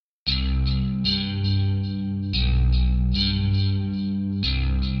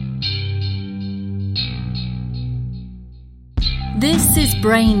This is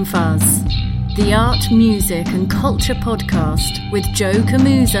Brain Fuzz, the art, music and culture podcast with Joe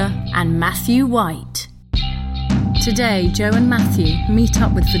Camusa and Matthew White. Today, Joe and Matthew meet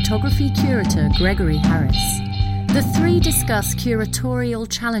up with photography curator Gregory Harris. The three discuss curatorial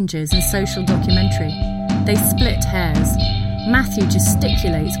challenges in social documentary. They split hairs. Matthew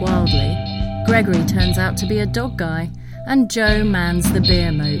gesticulates wildly. Gregory turns out to be a dog guy. And Joe mans the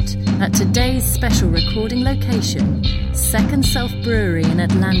beer moat at today's special recording location, Second Self Brewery in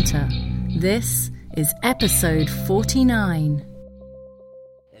Atlanta. This is episode 49.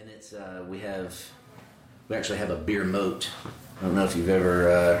 And it's we actually have a beer moat. I don't know if you've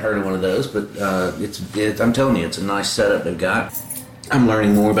ever heard of one of those, but I'm telling you, it's a nice setup they've got. I'm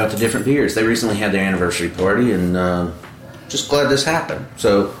learning more about the different beers. They recently had their anniversary party, and just glad this happened.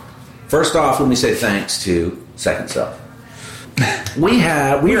 So, first off, let me say thanks to Second Self. We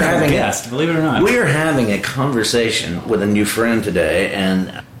are having a guest, believe it or not. We are having a conversation with a new friend today,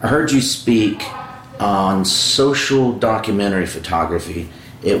 and I heard you speak on social documentary photography.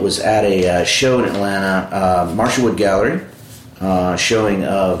 It was at a show in Atlanta, Marshall Wood Gallery, showing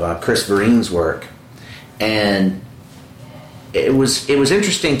of Chris Vereen's work, and it was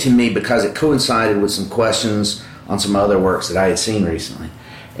interesting to me because it coincided with some questions on some other works that I had seen recently.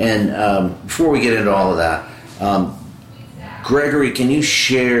 And before we get into all of that, Gregory, can you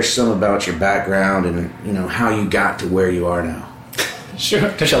share some about your background and how you got to where you are now?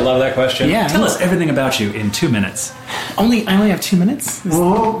 Sure. Tish, I love that question. Yeah. Tell us everything about you in 2 minutes. I only have 2 minutes?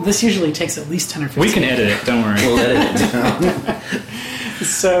 This usually takes at least 10 or 15. We can edit it, don't worry. We'll edit it down.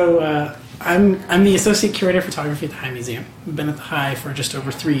 So, I'm the Associate Curator of Photography at the High Museum. I've been at the High for just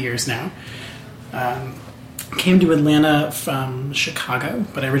over 3 years now. Came to Atlanta from Chicago,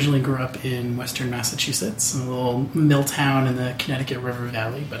 but I originally grew up in western Massachusetts, a little mill town in the Connecticut River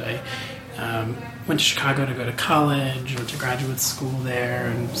Valley. But I went to Chicago to go to college, went to graduate school there,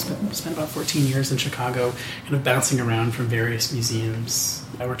 and spent about 14 years in Chicago, kind of bouncing around from various museums.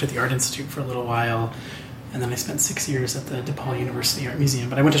 I worked at the Art Institute for a little while, and then I spent 6 years at the DePaul University Art Museum.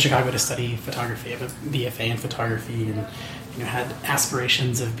 But I went to Chicago to study photography. I have a BFA in photography, and had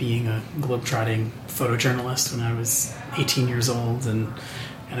aspirations of being a globetrotting photojournalist when I was 18 years old, and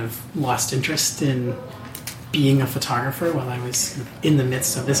kind of lost interest in being a photographer while I was in the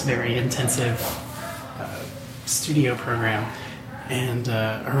midst of this very intensive studio program. And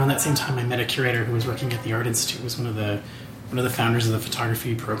around that same time, I met a curator who was working at the Art Institute, who was one of the founders of the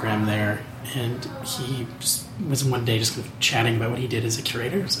photography program there, and he was one day just kind of chatting about what he did as a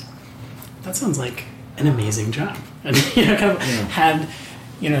curator. I was like, that sounds like an amazing job. And had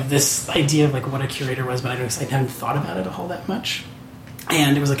this idea of like what a curator was, but I hadn't thought about it a whole that much.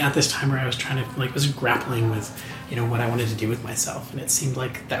 And it was like at this time where I was trying to was grappling with what I wanted to do with myself, and it seemed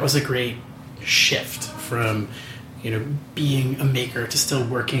like that was a great shift from being a maker to still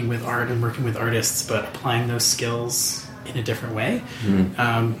working with art and working with artists, but applying those skills in a different way.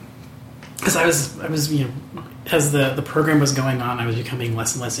 Because I was as the program was going on, I was becoming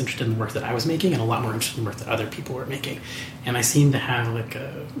less and less interested in the work that I was making and a lot more interested in the work that other people were making. And I seemed to have like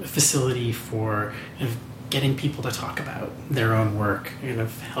a facility for getting people to talk about their own work,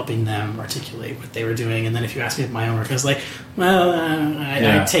 helping them articulate what they were doing. And then if you asked me about my own work, I was like, well,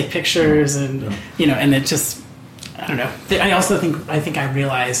 I take pictures and it just, I don't know. I think I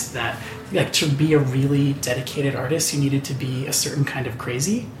realized that to be a really dedicated artist, you needed to be a certain kind of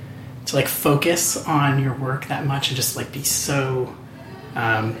crazy, to focus on your work that much and just be so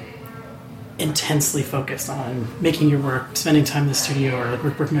intensely focused on making your work, spending time in the studio or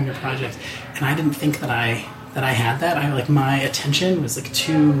working on your project. And I didn't think that I had that. My attention was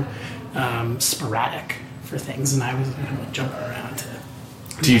too sporadic for things, and I was jumping around.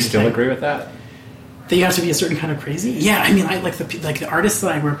 Do you still agree with that? That you have to be a certain kind of crazy? Yeah, I mean, I the artists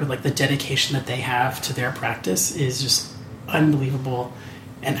that I work with, the dedication that they have to their practice is just unbelievable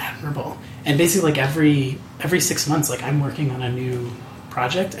and admirable. And basically, every 6 months, I'm working on a new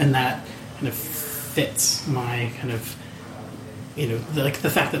project, and that kind of fits my kind of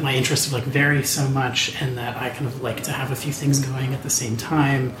the fact that my interests vary so much, and that I kind of like to have a few things going at the same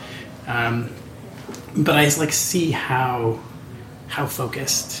time. But I see how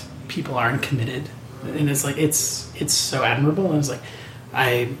focused people are and committed, and it's so admirable. And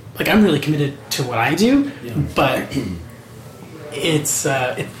I'm really committed to what I do, but it's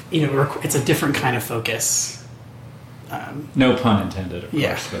it's a different kind of focus. No pun intended, of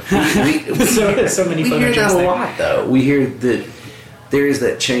course. So many. We hear that a lot, though. We hear that there is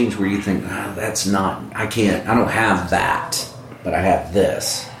that change where you think, that's not. I don't have that, but I have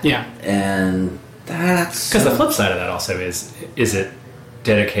this. Yeah, and that's because the flip side of that also is it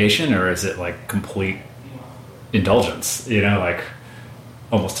dedication or is it complete indulgence, like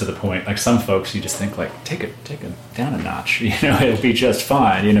almost to the point, like some folks you just think like take it down a notch, it'll be just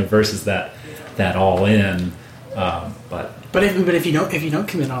fine, versus that all in. But if you don't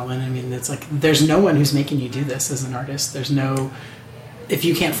commit all in, I mean, it's like there's no one who's making you do this as an artist. If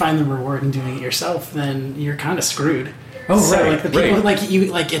you can't find the reward in doing it yourself, then you're kind of screwed. Oh, so, right. Like the people, right. like you,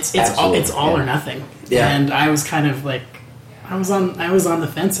 like it's all or nothing. Yeah. And I was kind of like, I was on the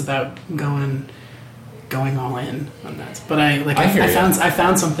fence about going all in on that. But I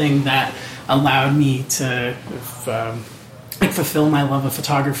found something that allowed me to fulfill my love of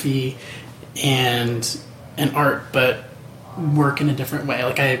photography and art, but work in a different way.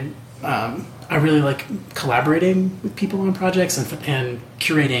 Like I really like collaborating with people on projects and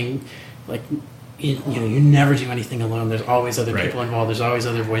curating. Like you never do anything alone. There's always other right. people involved. There's always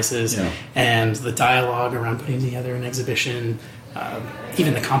other voices, and the dialogue around putting together an exhibition.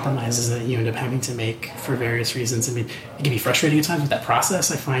 Even the compromises that you end up having to make for various reasons. I mean, it can be frustrating at times, but that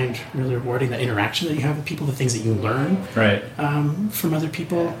process I find really rewarding. That interaction that you have with people, the things that you learn right. From other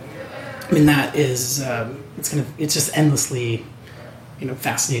people. I mean, that is it's just endlessly,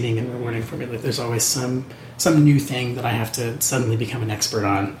 fascinating and rewarding for me. Like, there's always some new thing that I have to suddenly become an expert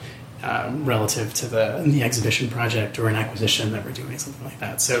on, relative to the exhibition project or an acquisition that we're doing, something like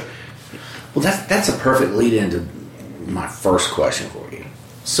that. So, well, that's a perfect lead into my first question for you.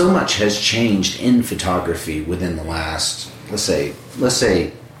 So much has changed in photography within the last, let's say,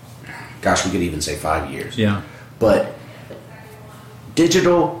 gosh, we could even say 5 years. Yeah. But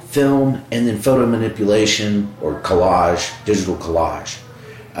digital, film, and then photo manipulation or digital collage.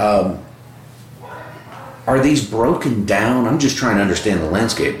 Are these broken down? I'm just trying to understand the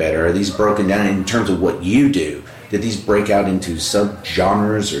landscape better. Are these broken down in terms of what you do? Did these break out into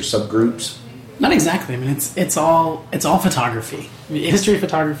sub-genres or subgroups? Not exactly. I mean, it's all photography. I mean, history of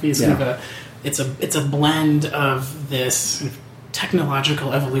photography is kind of it's a blend of this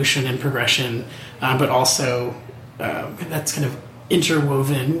technological evolution and progression, but also that's kind of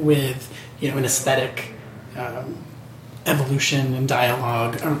interwoven with an aesthetic evolution and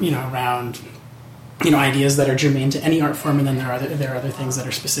dialogue, around ideas that are germane to any art form, and then there are other things that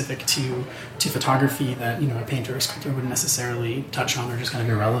are specific to photography that a painter or sculptor wouldn't necessarily touch on, or just kind of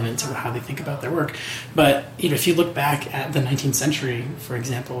irrelevant to how they think about their work. But if you look back at the 19th century, for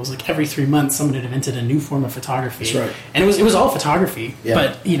example, it was like every 3 months someone had invented a new form of photography. That's right. And it was all photography, yeah.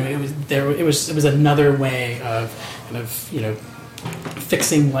 But it was another way of kind of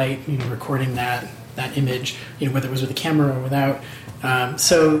fixing light, recording that image, whether it was with a camera or without.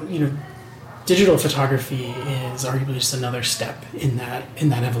 Digital photography is arguably just another step in that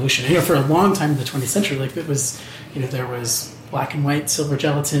evolution. For a long time in the 20th century, like it was, there was black and white silver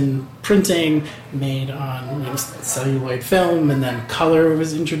gelatin printing made on celluloid film, and then color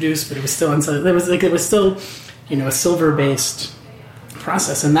was introduced, but it was still it was still a silver based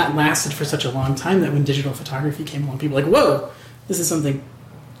process, and that lasted for such a long time that when digital photography came along, people were like, whoa, this is something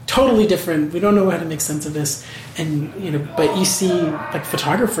totally different. We don't know how to make sense of this. And, but you see, like, a lot of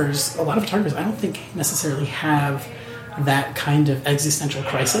photographers, I don't think necessarily have that kind of existential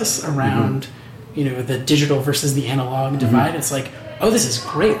crisis around, the digital versus the analog divide. Mm-hmm. It's like, oh, this is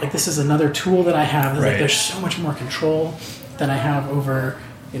great. Like, this is another tool that I have. Right. Like, there's so much more control that I have over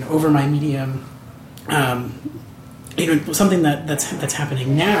my medium. Something that's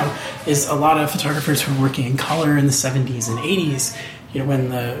happening now is a lot of photographers who were working in color in the 70s and 80s, when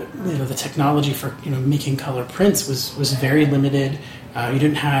the technology for making color prints was very limited. You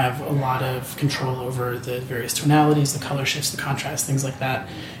didn't have a lot of control over the various tonalities, the color shifts, the contrast, things like that.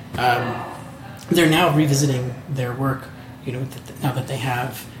 They're now revisiting their work, now that they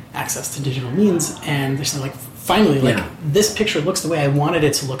have access to digital means, and they're saying, like, finally, this picture looks the way I wanted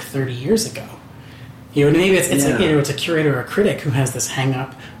it to look 30 years ago. Maybe it's like, it's a curator or a critic who has this hang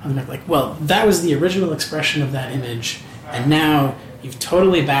up on the, like, well, that was the original expression of that image, and now you've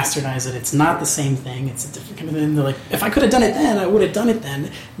totally bastardized it. It's not the same thing. It's a different kind of thing. They're like, if I could have done it then, I would have done it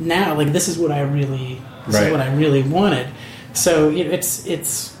then. Now, like, this is what I really wanted. So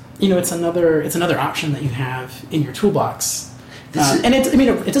it's another option that you have in your toolbox, and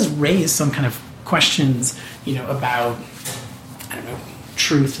it does raise some kind of questions, about, I don't know,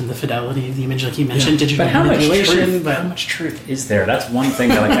 truth and the fidelity of the image, like you mentioned, digital manipulation. How much truth is there? That's one thing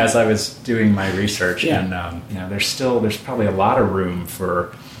that, like, as I was doing my research, and there's probably a lot of room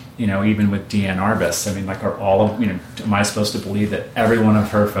for, even with Deanne Arbus. I mean, like, am I supposed to believe that every one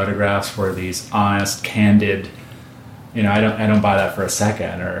of her photographs were these honest, candid? I don't buy that for a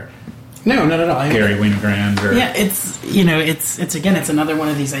second. Or no, not at all. Gary Winogrand. Or it's again, it's another one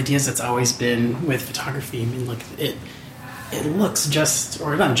of these ideas that's always been with photography. I mean, like, it looks just,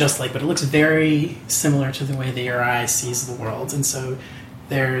 or not just like, but it looks very similar to the way that your eye sees the world. And so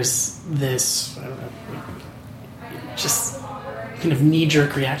there's this, I don't know, just kind of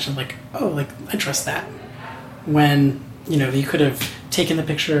knee-jerk reaction, like, oh, like, I trust that. When, you could have taken the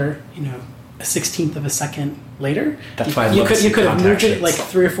picture, a 16th of a second later. That's why you could have moved it shades. like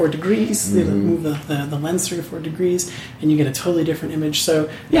 3 or 4 degrees, move the lens 3 or 4 degrees, and you get a totally different image. So,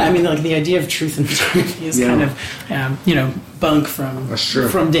 yeah, I mean, like, the idea of truth in photography is kind of, bunk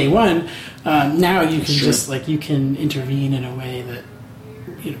from day one. Now you can just, like, you can intervene in a way that,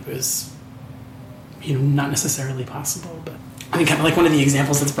 is, not necessarily possible, but I think kind of like one of the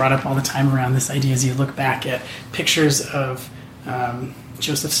examples that's brought up all the time around this idea is you look back at pictures of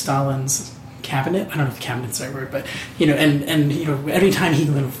Joseph Stalin's cabinet. I don't know if cabinet's the right word, but every time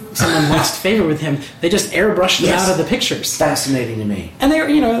someone lost favor with him, they just airbrushed them out of the pictures. Fascinating to me. And they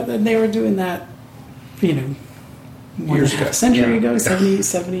were doing that, more than half a century ago,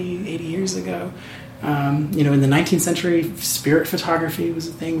 70, 80 years ago. In the 19th century, spirit photography was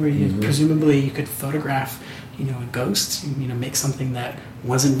a thing where presumably you could photograph, a ghost, make something that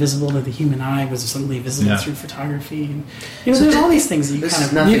wasn't visible to the human eye was suddenly visible through photography. And, so there's all these things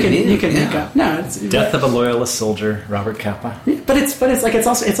that you can make up. No, it's Death of a Loyalist Soldier, Robert Capa. But it is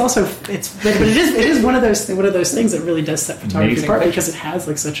one of those things that really does set photography apart because it has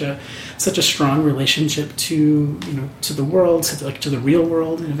like such a strong relationship to the world, to the real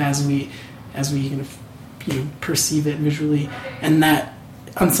world, and as we perceive it visually, and that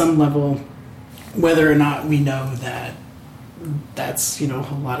on some level, whether or not we know that that's a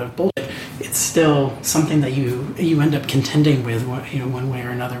whole lot of bullshit, it's still something that you end up contending with one way or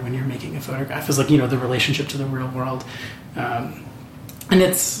another when you're making a photograph. Is like the relationship to the real world, and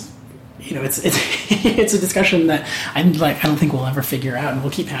it's it's a discussion that I don't think we'll ever figure out, and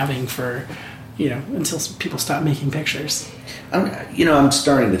we'll keep having for until people stop making pictures. I'm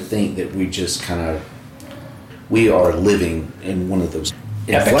starting to think that we are living in one of those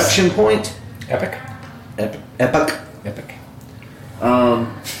inflection point. Epic.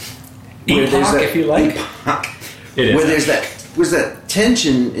 Where there's that, if you like. It is. Where there's that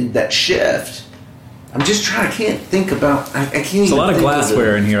tension and that shift. I'm just trying. I can't think about. I can't. There's even a lot of think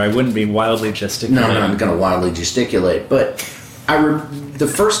glassware in here. I wouldn't be wildly gesticulating. No, I'm going to wildly gesticulate. But the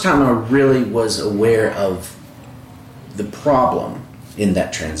first time I really was aware of the problem in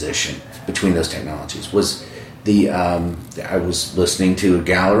that transition between those technologies was I was listening to a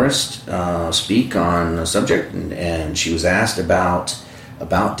gallerist speak on a subject, and she was asked about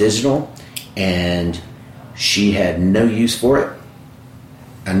digital, and she had no use for it.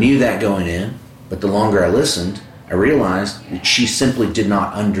 I knew that going in, but the longer I listened, I realized that she simply did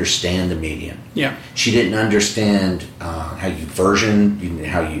not understand the medium. Yeah, she didn't understand how you version,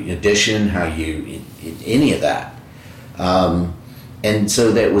 how you edition, how you any of that. And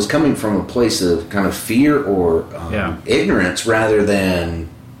so that was coming from a place of kind of fear or ignorance rather than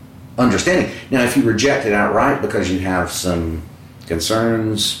understanding. Now, if you reject it outright because you have some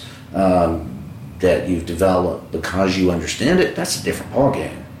concerns that you've developed because you understand it, that's a different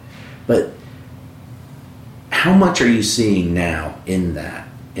ballgame. But how much are you seeing now in that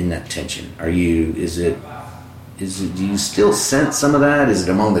tension? Do you still sense some of that? Is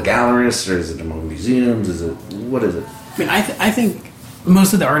it among the gallerists or is it among museums? What is it? I mean, I think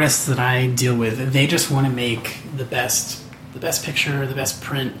most of the artists that I deal with, they just want to make the best picture, the best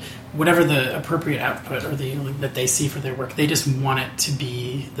print, whatever the appropriate output or that they see for their work. They just want it to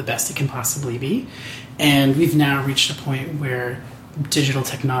be the best it can possibly be. And we've now reached a point where digital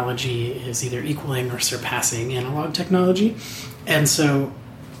technology is either equaling or surpassing analog technology, and so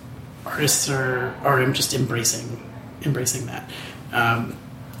artists are just embracing that.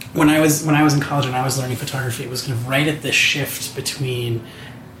 When I was in college and I was learning photography, it was kind of right at the shift between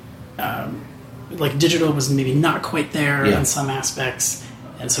digital was maybe not quite there in some aspects,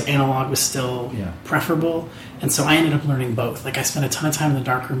 and so analog was still preferable. And so I ended up learning both. Like I spent a ton of time in the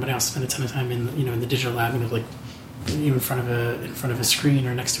darkroom, but I also spent a ton of time in the digital lab, in front of a screen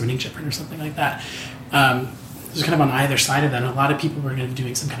or next to an inkjet printer or something like that. It was kind of on either side of that. And a lot of people were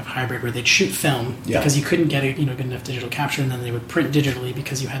doing some kind of hybrid where they'd shoot film because you couldn't get good enough digital capture, and then they would print digitally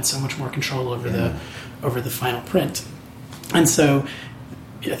because you had so much more control over the final print. And so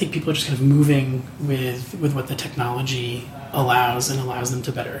I think people are just kind of moving with what the technology allows them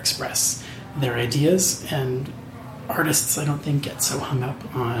to better express their ideas. And artists, I don't think, get so hung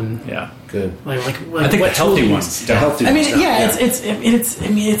up on good. Like I think the healthy ones. The healthy ones.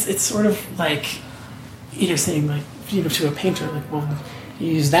 It's sort of like saying to a painter,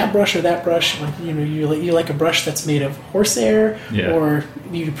 you use that brush or that brush. Like, you know, you like a brush that's made of horsehair, or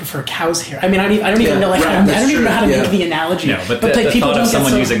you prefer cow's hair. I mean, I don't even know like I don't even know how to make the analogy. No, but like, the people thought of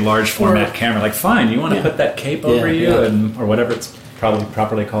someone using large format or, camera, like, fine, you want to put that cape over you or whatever it's probably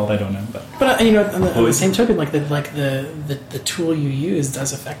properly called. I don't know, but you know, on the same token, like the tool you use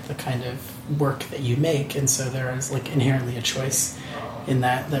does affect the kind of work that you make, and so there is like inherently a choice in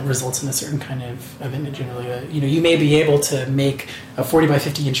that results in a certain kind of image. You know, you may be able to make a 40 by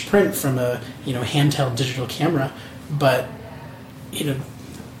 50 inch print from a handheld digital camera, but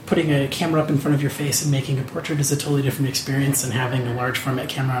putting a camera up in front of your face and making a portrait is a totally different experience than having a large format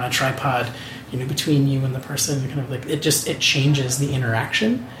camera on a tripod, between you and the person. Kind of like it changes the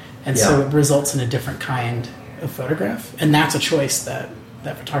interaction, and so it results in a different kind of photograph, and that's a choice that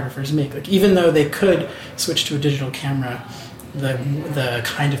photographers make. Like, even though they could switch to a digital camera, the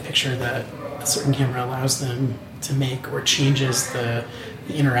kind of picture that a certain camera allows them to make or changes the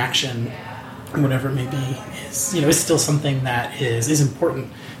interaction, whatever it may be, is still something that is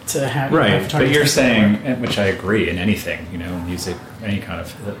important to have. Right, but you're saying, which I agree, in anything, music, any kind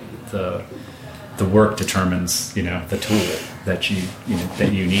of the work determines the tool that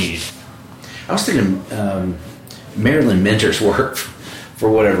you need. I was thinking Marilyn Minter's work for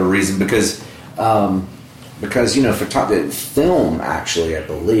whatever reason, because film actually, I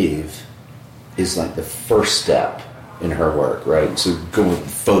believe, is like the first step in her work, right? So going with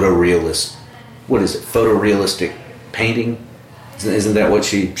photorealistic painting, isn't that what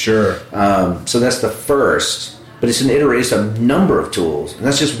she? Sure. So that's the first, but it's an iteration, a number of tools, and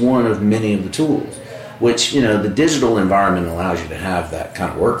that's just one of many of the tools, which the digital environment allows you to have that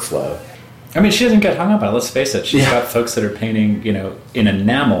kind of workflow. I mean, she doesn't get hung up on it. Let's face it. She's got folks that are painting, in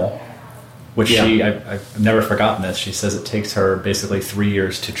enamel. Which I've never forgotten this. She says it takes her basically 3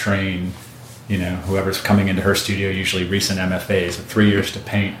 years to train, whoever's coming into her studio, usually recent MFAs, but 3 years to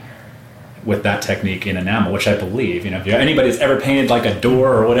paint with that technique in enamel, which I believe, if anybody's ever painted like a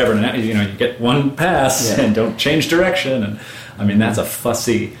door or whatever, you get one pass and don't change direction. And I mean, that's a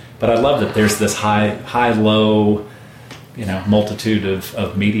fussy, but I love that there's this high-low, multitude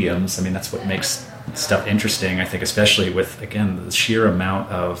of mediums. I mean, that's what makes stuff interesting, I think, especially with, again, the sheer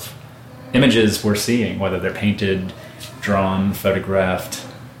amount of images we're seeing, whether they're painted, drawn, photographed.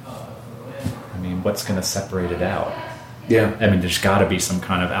 I mean, what's going to separate it out? Yeah. I mean, there's got to be some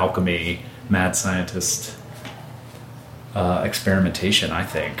kind of alchemy, mad scientist experimentation, I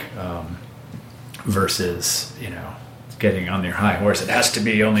think, versus, getting on your high horse. It has to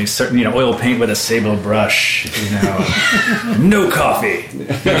be only certain, oil paint with a sable brush, no coffee.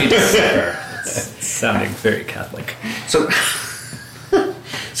 You need to stir. It's sounding very Catholic.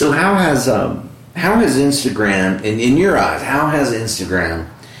 So how has Instagram, in your eyes, how has Instagram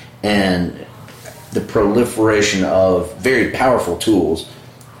and the proliferation of very powerful tools,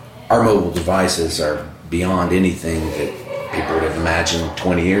 our mobile devices are beyond anything that people would have imagined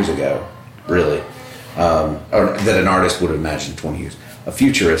 20 years ago, really, or that an artist would have imagined 20 years. A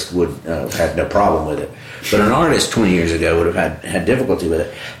futurist would have had no problem with it, but an artist 20 years ago would have had difficulty with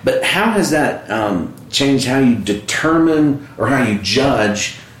it. But how has that changed how you determine or how you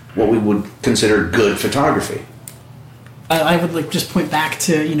judge what we would consider good photography? I would just point back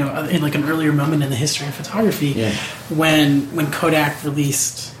to in like an earlier moment in the history of photography, when Kodak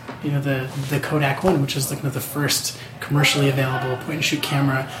released the Kodak One, which is like the first commercially available point and shoot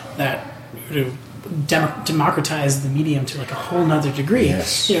camera that democratized the medium to like a whole nother degree.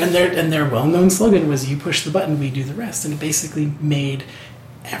 Yes. And their well-known slogan was "You push the button, we do the rest," and it basically made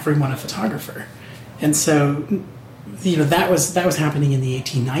everyone a photographer. And so that was happening in the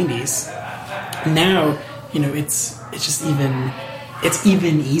 1890s. Now it's just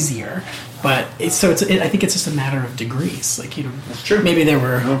even easier. But I think it's just a matter of degrees. Like that's true. Maybe there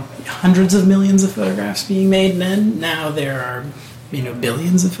were hundreds of millions of photographs being made then. Now there are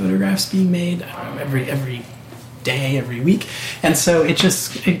billions of photographs being made every day, every week, and so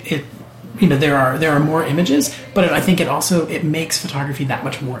there are more images. But I think it makes photography that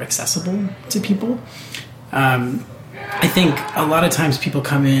much more accessible to people. I think a lot of times people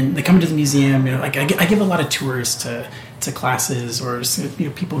come into the museum. Like I give a lot of tours to classes or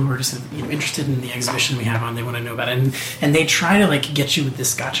people who are just interested in the exhibition we have on. They want to know about it, and they try to get you with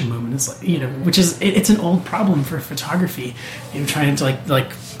this gotcha moment. It's like which is it's an old problem for photography. Trying to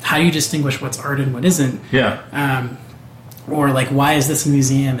like how do you distinguish what's art and what isn't? Yeah. Or like why is this a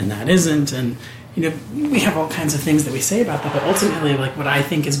museum and that isn't? And we have all kinds of things that we say about that, but ultimately, like what I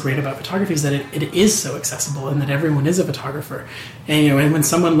think is great about photography is that it is so accessible and that everyone is a photographer. And and when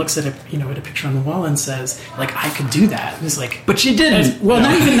someone looks at a picture on the wall and says like I could do that, and it's like, but you didn't.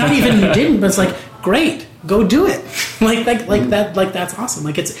 Not even you didn't, but it's like great. go do it. That's awesome.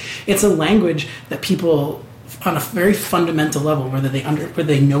 Like it's a language that people on a very fundamental level, whether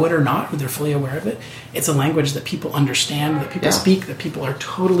they know it or not, whether they're fully aware of it, it's a language that people understand, that people speak, that people are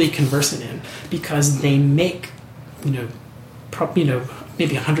totally conversant in, because they make,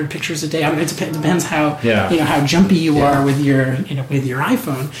 maybe 100 pictures a day. I mean, it depends how how jumpy you are with your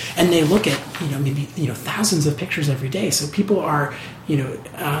iPhone, and they look at maybe thousands of pictures every day. So people are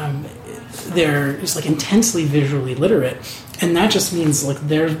they're just like intensely visually literate, and that just means like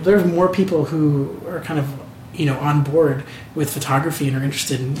there's more people who are kind of on board with photography and are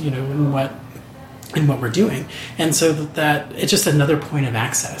interested in what we're doing, and so that it's just another point of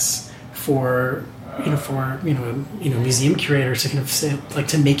access for museum curators to kind of say, like,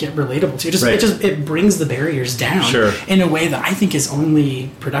 to make it relatable to it brings the barriers down in a way that I think is only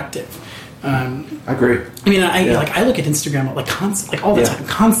productive. I agree. I mean, I look at Instagram all the time,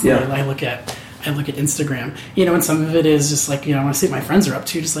 constantly. I look at Instagram, and some of it is just like, I want to see what my friends are up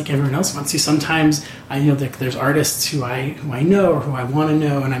to, just like everyone else wants to. Sometimes there's artists who I know or who I want to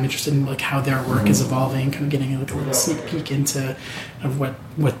know, and I'm interested in like how their work is evolving, kind of getting like a little sneak peek into of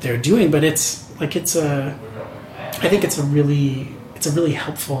what they're doing. But I think it's a really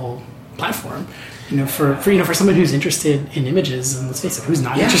helpful platform. For someone who's interested in images, and let's face it, who's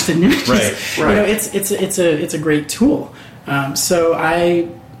not interested in images? Right. It's a great tool. Sure,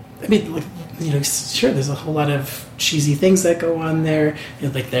 there's a whole lot of cheesy things that go on there.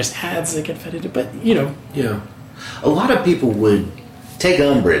 Like there's ads that get fed into, but a lot of people would take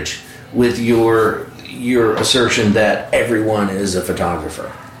umbrage with your assertion that everyone is a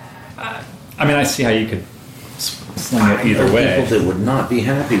photographer. I mean, I see how you could sling it either way. People that would not be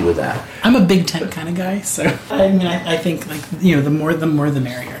happy with that. I'm a big tent kind of guy, so I think the more the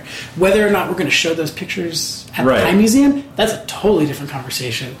merrier. Whether or not we're going to show those pictures at the Time Museum, that's a totally different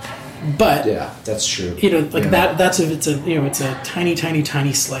conversation. But yeah, that's true. That's it's a tiny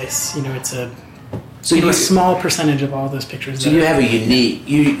slice. It's a small percentage of all those pictures. So you have a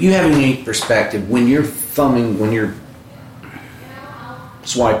unique perspective when you're thumbing, when you're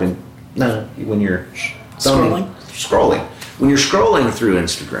swiping. No, when you're scrolling. When you're scrolling through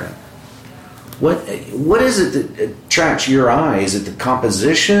Instagram, what is it that attracts your eye? Is it the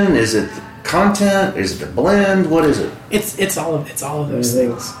composition? Is it the content? Is it the blend? What is it? It's all of those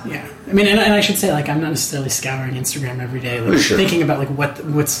things. Yeah, I mean, and I should say, like, I'm not necessarily scouring Instagram every day, like thinking about like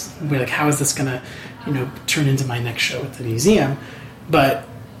what's how is this gonna turn into my next show at the museum, but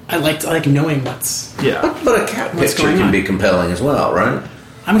I like knowing what's But a cat picture can be compelling as well, right?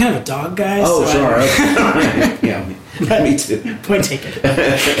 I'm kind of a dog guy. Oh, so sorry. Yeah, me too. Point taken.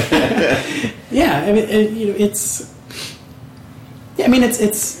 Yeah, I mean, it's. Yeah, I mean,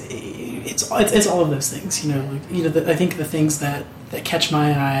 it's all of those things. I think the things that catch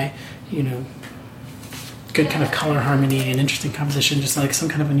my eye, good kind of color harmony and interesting composition, just like some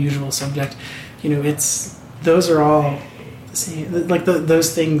kind of unusual subject. Those are all the same. Like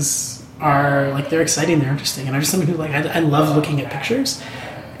those things are like, they're exciting, they're interesting, and I'm just someone who I love looking at pictures.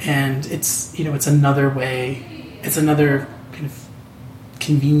 And it's another way, it's another kind of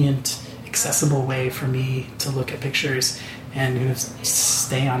convenient, accessible way for me to look at pictures and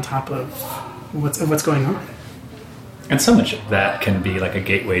stay on top of what's going on. And so much of that can be like a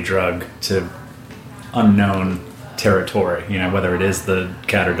gateway drug to unknown territory, whether it is the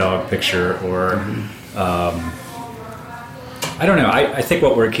cat or dog picture or I don't know. I think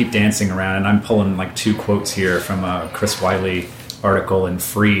what we're keep dancing around, and I'm pulling like two quotes here from a Chris Wiley article in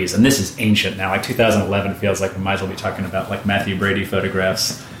Frieze, and this is ancient now, like 2011 feels like we might as well be talking about like Matthew Brady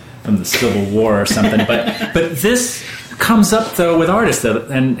photographs from the Civil War or something, but this comes up though with artists though,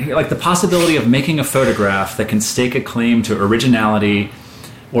 and like the possibility of making a photograph that can stake a claim to originality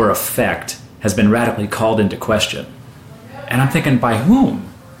or effect has been radically called into question. And I'm thinking, by whom?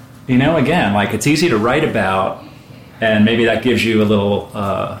 Again, like, it's easy to write about, and maybe that gives you a little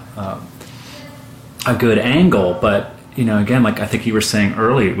a good angle, but again, like I think you were saying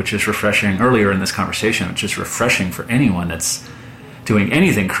earlier in this conversation, which is refreshing for anyone that's doing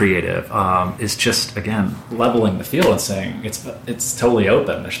anything creative, is just, again, leveling the field and saying it's totally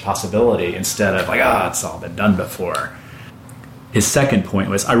open. There's possibility, instead of like, it's all been done before. His second point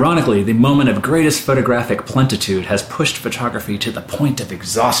was, ironically, the moment of greatest photographic plentitude has pushed photography to the point of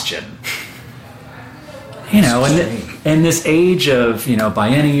exhaustion. In this age of,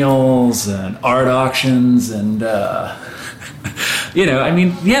 biennials and art auctions and,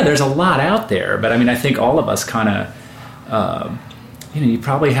 there's a lot out there. But, I think all of us kind of, you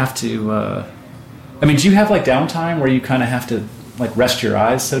probably have to, do you have, like, downtime where you kind of have to, like, rest your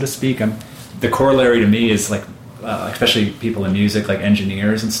eyes, so to speak? The corollary to me is, like, especially people in music, like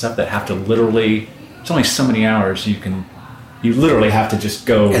engineers and stuff, that have to literally there's only so many hours you literally have to just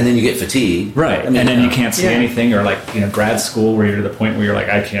go. And then you get fatigued. Right. And then you can't see anything, or like, grad school where you're to the point where you're like,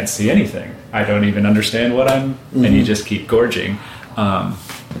 I can't see anything. I don't even understand what and you just keep gorging.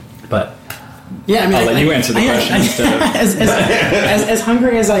 But yeah, I mean, I'll let you answer the question instead of... as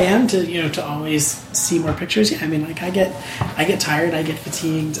hungry as I am to always see more pictures. Yeah, I mean, like I get tired, I get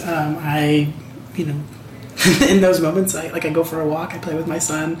fatigued. In those moments, I go for a walk, I play with my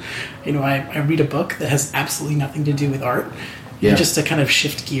son. I read a book that has absolutely nothing to do with art, just to kind of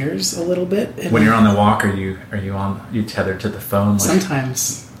shift gears a little bit. And when you're on the walk, are you tethered to the phone?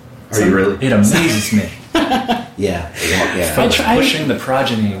 Sometimes. Are you really? It amazes me. Yeah. Folks pushing the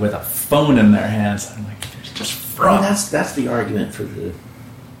progeny with a phone in their hands. I'm like, it's just fraud. Well, that's the argument for the...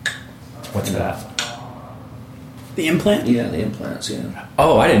 What's that? The implant? Yeah, the implants, yeah.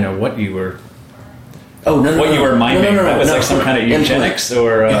 Oh, I didn't know what you were... Oh, no, what you were miming. No, that was like some kind of eugenics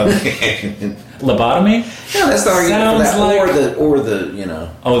or lobotomy? No, that's the argument Sounds for that. Or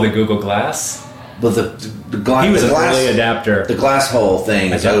the Oh, the Google Glass? But the glass... He was the an glass, early adapter. The glass hole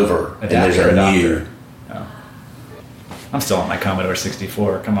thing is over. And there's a new... Oh. I'm still on my Commodore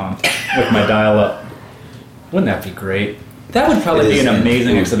 64. Come on. With my dial-up. Wouldn't that be great? That would probably be an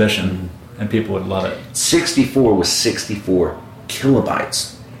amazing exhibition. And people would love it. 64 was 64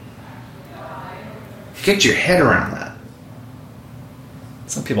 kilobytes. Get your head around that.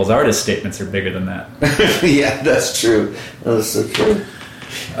 Some people's artist statements are bigger than that. Yeah, that's true. That's so true.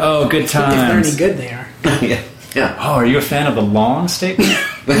 Oh, good times. If they're any good, they are. Yeah. Oh, are you a fan of the long statement?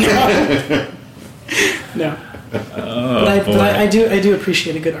 No. But I do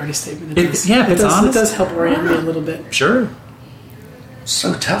appreciate a good artist statement. It does help orient me a little bit. Sure.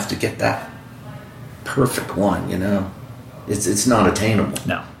 So tough to get that perfect one, It's not attainable.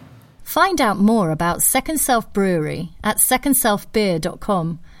 No. Find out more about Second Self Brewery at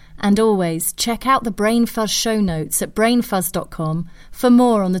secondselfbeer.com, and always check out the Brain Fuzz show notes at brainfuzz.com for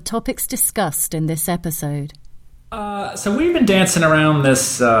more on the topics discussed in this episode. So we've been dancing around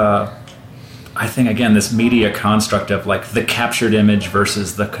this, I think, again, this media construct of like the captured image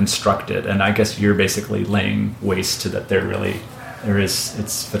versus the constructed, and I guess you're basically laying waste to that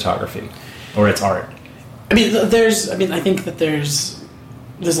it's photography or it's art. I think that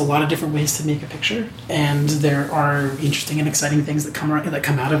there's a lot of different ways to make a picture, and there are interesting and exciting things that come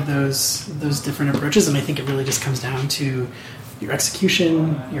out of those different approaches. And I think it really just comes down to your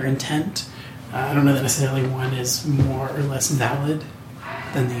execution, your intent. I don't know that necessarily one is more or less valid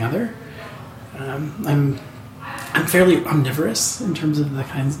than the other. I'm fairly omnivorous in terms of the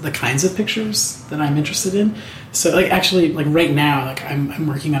kinds of pictures that I'm interested in. So right now, I'm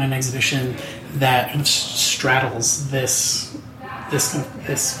working on an exhibition that kind of straddles this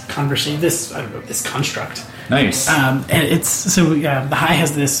conversation, this construct. Nice. And the High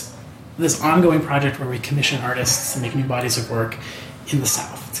has this ongoing project where we commission artists to make new bodies of work in the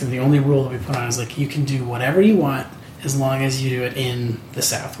South. So the only rule that we put on is you can do whatever you want as long as you do it in the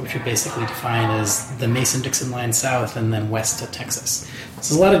South, which we basically define as the Mason-Dixon line south and then west to Texas. So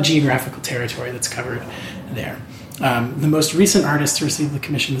there's a lot of geographical territory that's covered there. The most recent artist to receive the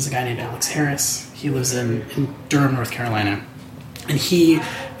commission is a guy named Alex Harris. He lives in Durham, North Carolina. And he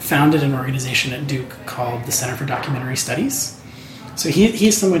founded an organization at Duke called the Center for Documentary Studies. So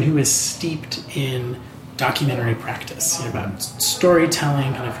he's someone who is steeped in documentary practice, about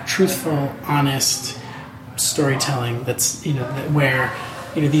storytelling, kind of truthful, honest storytelling. That's where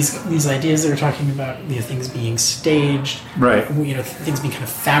these ideas that we're talking about, things being staged, right? Things being kind of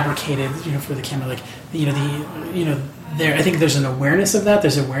fabricated, for the camera. There, I think there's an awareness of that.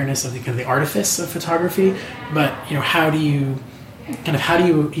 There's awareness of the kind of the artifice of photography, but how do you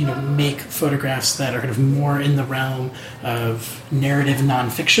make photographs that are kind of more in the realm of narrative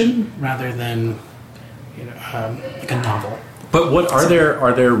nonfiction rather than like a novel. But what are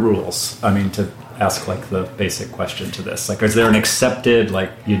there rules? I mean, to ask the basic question to this, is there an accepted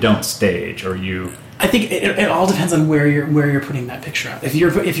you don't stage or you? I think it all depends on where you're putting that picture up. If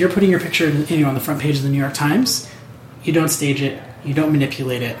you're putting your picture on the front page of the New York Times, you don't stage it. You don't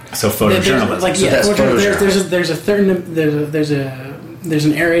manipulate it. So photojournalism. There's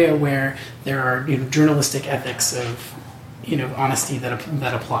an area where there are journalistic ethics of honesty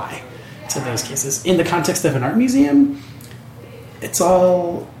that apply to those cases. In the context of an art museum, it's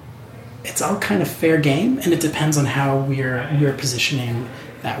all kind of fair game, and it depends on how we're positioning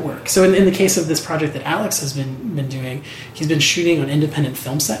that work. So in the case of this project that Alex has been doing, he's been shooting on independent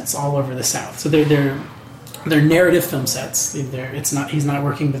film sets all over the South. So they're narrative film sets. He's not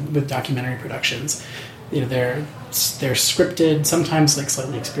working with documentary productions. They're scripted, sometimes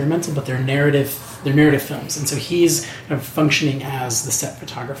slightly experimental, but they're narrative films. And so he's kind of functioning as the set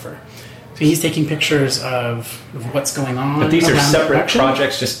photographer. So he's taking pictures of what's going on. But these are around the separate production.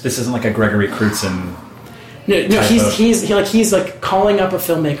 projects. Just this isn't like a Gregory Crutzen. No, he's like calling up a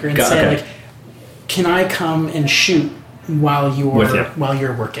filmmaker and saying like, "Can I come and shoot while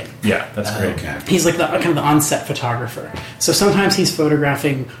you're working?" Yeah, that's great. Okay. He's like the kind of the on-set photographer. So sometimes he's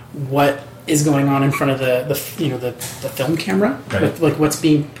photographing what is going on in front of the film camera, Right. like what's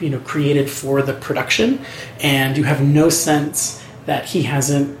being created for the production, and you have no sense that he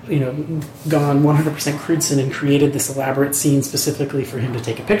hasn't gone 100% Crutzen and created this elaborate scene specifically for him to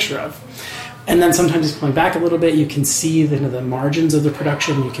take a picture of. And then sometimes he's pulling back a little bit. You can see the margins of the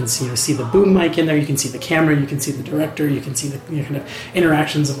production. You can see the boom mic in there. You can see the camera. You can see the director. You can see the kind of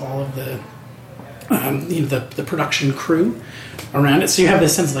interactions of all of the production crew around it. So you have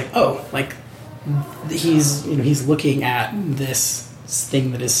this sense of he's looking at this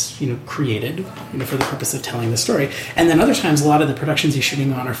thing that is created for the purpose of telling the story. And then other times, a lot of the productions he's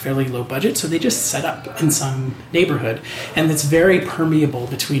shooting on are fairly low budget, so they just set up in some neighborhood, and it's very permeable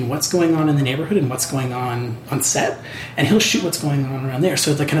between what's going on in the neighborhood and what's going on set, and he'll shoot what's going on around there.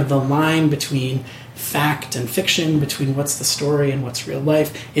 So the kind of the line between fact and fiction, between what's the story and what's real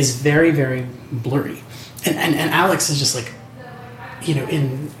life, is very, very blurry. And Alex is just like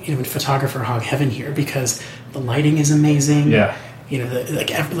in photographer hog heaven here, because the lighting is amazing. Yeah.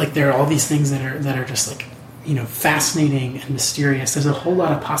 There are all these things that are just like fascinating and mysterious. There's a whole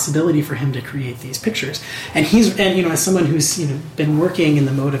lot of possibility for him to create these pictures, and as someone who's been working in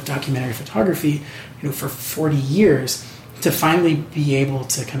the mode of documentary photography for 40 years, to finally be able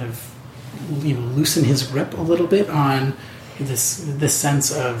to kind of loosen his grip a little bit on this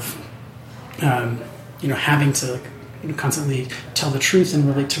sense of having to constantly tell the truth and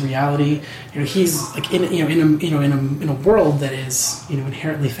relate to reality. He's like in a world that is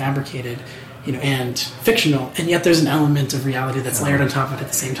inherently fabricated, and fictional, and yet there's an element of reality that's layered on top of it at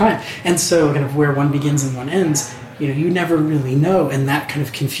the same time. And so, kind of where one begins and one ends, you never really know, and that kind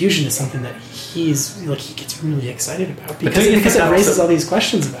of confusion is something that he gets really excited about, because it raises all these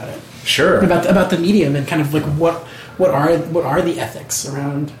questions about it. Sure. About the medium, and kind of like what are the ethics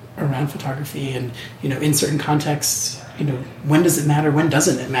around photography, and in certain contexts, when does it matter, when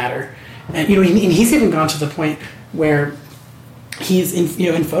doesn't it matter? And and he's even gone to the point where he's in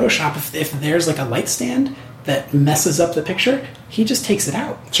Photoshop, if there's like a light stand that messes up the picture, he just takes it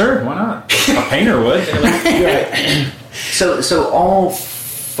out. Sure, why not? A painter would. Right. So all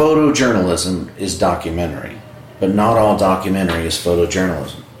photojournalism is documentary, but not all documentary is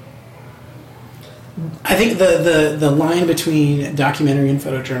photojournalism. I think the line between documentary and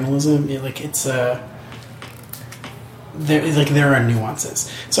photojournalism, there are nuances.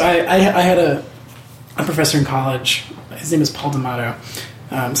 So I had a professor in college. His name is Paul D'Amato.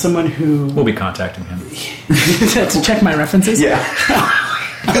 Someone who we'll be contacting him to check my references. Yeah,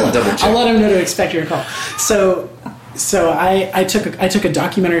 I'll let him know to expect your call. So I took a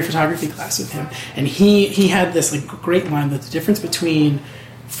documentary photography class with him, and he had this great line that the difference between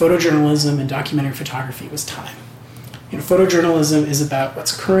photojournalism and documentary photography was time. Photojournalism is about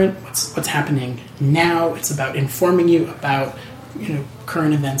what's current, what's happening now. It's about informing you about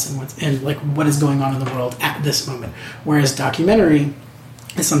current events and what is going on in the world at this moment. Whereas documentary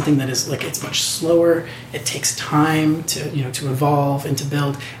is something that is it's much slower. It takes time to evolve and to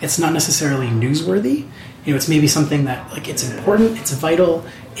build. It's not necessarily newsworthy. It's maybe something that it's important, it's vital.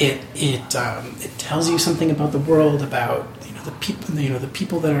 It tells you something about the world, about the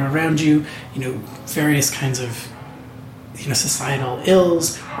people that are around you, various kinds of societal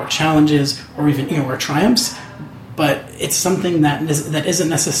ills or challenges, or even or triumphs. But it's something that isn't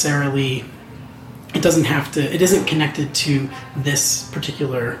necessarily. It isn't connected to this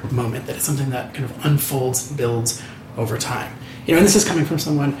particular moment. That it's something that kind of unfolds, builds over time. And this is coming from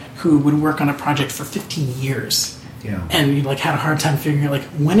someone who would work on a project for 15 years, and had a hard time figuring out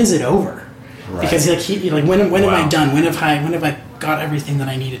when is it over. Right. Because when am I done? When have I got everything that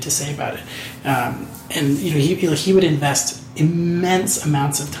I needed to say about it? And he would invest immense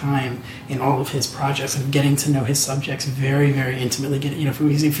amounts of time in all of his projects and getting to know his subjects very, very intimately.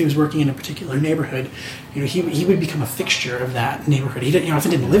 If he was working in a particular neighborhood, he would become a fixture of that neighborhood. He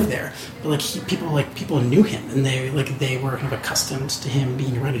often didn't live there, but people knew him, and they were kind of accustomed to him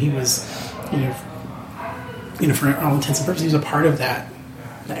being around. He was for all intents and purposes, he was a part of that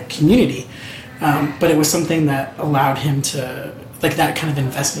community. But it was something that allowed him to, that kind of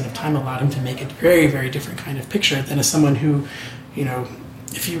investment of time allowed him to make a very, very different kind of picture than as someone who,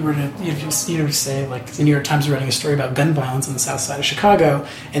 if you were to, say, the New York Times is writing a story about gun violence on the south side of Chicago,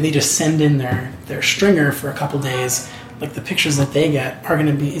 and they just send in their stringer for a couple days, the pictures that they get are going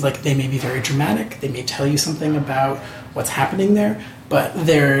to be, they may be very dramatic, they may tell you something about what's happening there, but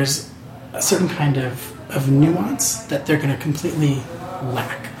there's a certain kind of nuance that they're going to completely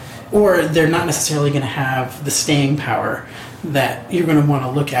lack. Or they're not necessarily going to have the staying power that you're going to want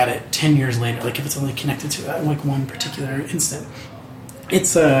to look at it 10 years later, like if it's only connected to like one particular instant.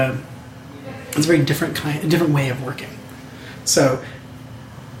 It's a very different way of working. So,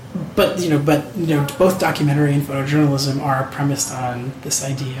 but both documentary and photojournalism are premised on this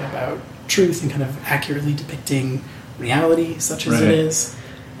idea about truth and kind of accurately depicting reality, such as it is,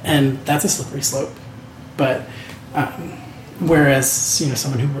 and that's a slippery slope. But whereas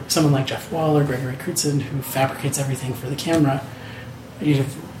someone like Jeff Wall or Gregory Crutzen, who fabricates everything for the camera,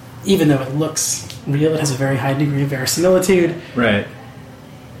 even though it looks real, it has a very high degree of verisimilitude. Right.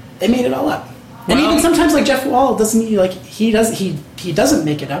 They made it all up. And even sometimes, like Jeff Wall he doesn't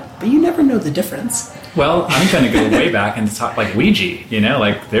make it up, but you never know the difference. Well, I'm going to go way back and talk like Ouija.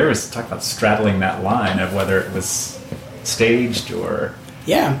 Like there was talk about straddling that line of whether it was staged or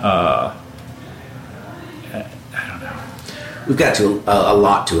I don't know. We've got a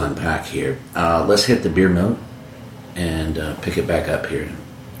lot to unpack here. Let's hit the beer note and pick it back up here.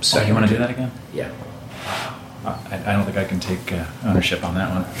 So you want to do that again? Yeah. I don't think I can take ownership on that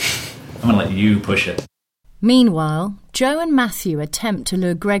one. I'm going to let you push it. Meanwhile, Joe and Matthew attempt to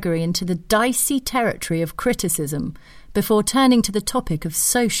lure Gregory into the dicey territory of criticism before turning to the topic of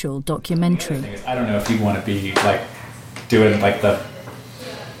social documentary. I don't know if you want to be like doing like the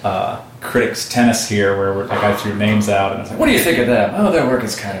critics tennis here, where I threw names out and I was like, "What do you think of them? Oh, their work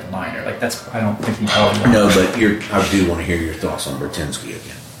is kind of minor." Like I don't think you probably want. No, but I do want to hear your thoughts on Bertinsky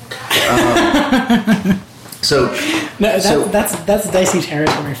again. That's dicey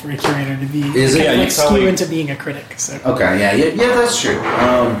territory for a curator to be. Is it? Like skew into being a critic. So. Okay, yeah, that's true.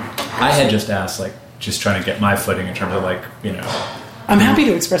 I had just asked, like, just trying to get my footing in terms of, like, I'm happy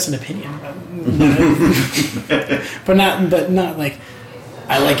to express an opinion, but not like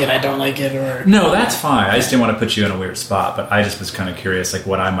I like it, I don't like it, or no, that's fine. I just didn't want to put you in a weird spot, but I just was kind of curious, like,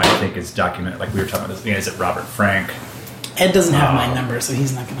 what I might think is documented. Like we were talking about this. Is it Robert Frank? Ed doesn't have my number, so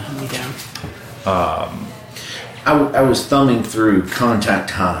he's not going to hunt me down. I was thumbing through Contact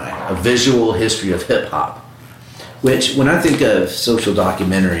High, a visual history of hip hop, which when I think of social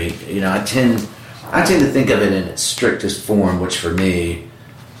documentary, I tend to think of it in its strictest form, which for me,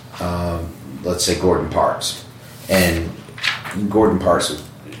 let's say Gordon Parks, and Gordon Parks,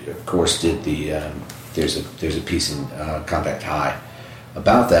 of course, did the there's a piece in Contact High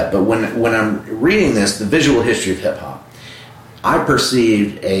about that. But when I'm reading this, the visual history of hip hop, I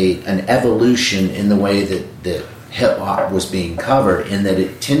perceived an evolution in the way that hip hop was being covered, in that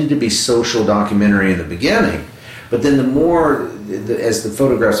it tended to be social documentary in the beginning, but then the more as the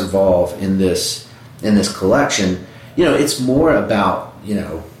photographs evolve in this collection, it's more about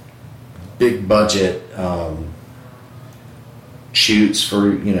big budget shoots for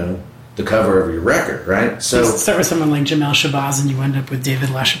the cover of your record, right? So you start with someone like Jamel Shabazz, and you end up with David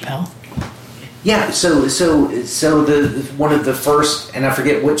LaChapelle. Yeah, so the one of the first, and I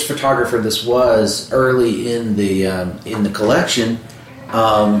forget which photographer this was early in the collection.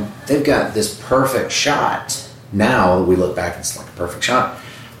 They've got this perfect shot. Now we look back, it's like a perfect shot.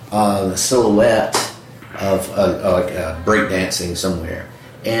 The silhouette of breakdancing somewhere,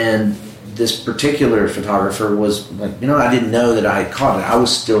 and this particular photographer was like, I didn't know that I had caught it. I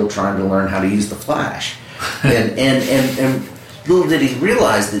was still trying to learn how to use the flash, and little did he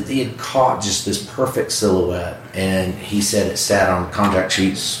realize that he had caught just this perfect silhouette, and he said it sat on contact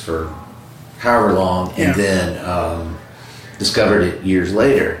sheets for however long, and then discovered it years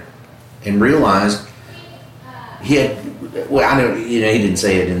later, and realized he had. Well, I know he didn't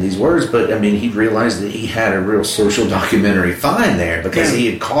say it in these words, but I mean he realized that he had a real social documentary find there because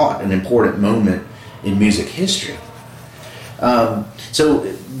he had caught an important moment in music history. So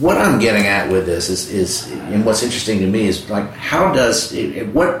what I'm getting at with this is and what's interesting to me is like at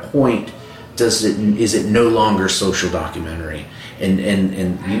what point is it no longer social documentary? And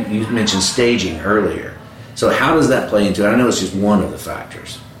you mentioned staging earlier. So how does that play into it? I know it's just one of the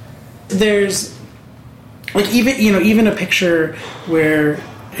factors. There's like even a picture where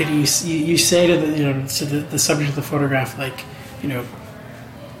you say to the subject of the photograph, like,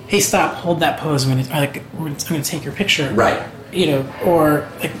 hey, stop, hold that pose. I'm going to take your picture. Right. Or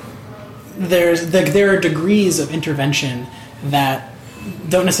like there are degrees of intervention that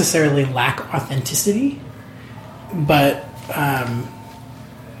don't necessarily lack authenticity, but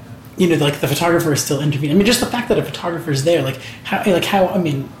like the photographer is still intervening. I mean, just the fact that a photographer is there, like how I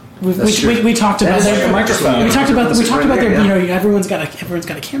mean, we talked about the microphone. We talked about their, yeah. everyone's got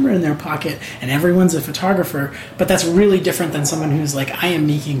a camera in their pocket and everyone's a photographer, but that's really different than someone who's like, I am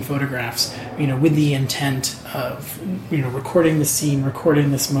making photographs, with the intent of, recording the scene,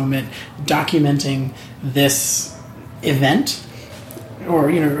 recording this moment, documenting this event,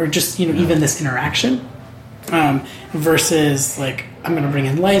 or just even this interaction, versus like, I'm going to bring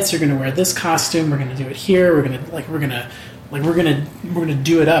in lights, you're going to wear this costume, we're going to do it here, we're going to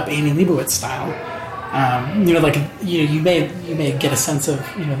do it up Amy Leibovitz style. You may get a sense of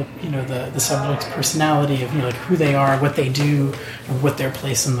the subject's personality, of like who they are, what they do, or what their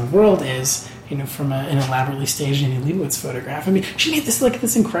place in the world is. From an elaborately staged Amy Leibovitz photograph. I mean, she made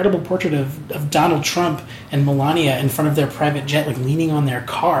this incredible portrait of Donald Trump and Melania in front of their private jet, like leaning on their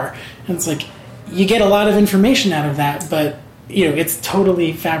car. And it's like, you get a lot of information out of that, but it's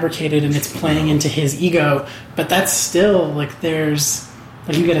totally fabricated and it's playing into his ego. But that's still like you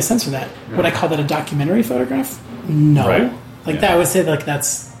get a sense for that. Yeah. Would I call that a documentary photograph? No. Right. That I would say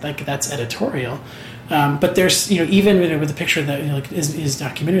that's editorial. But there's, even with the picture that is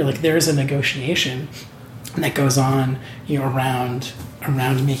documentary, there's a negotiation that goes on, around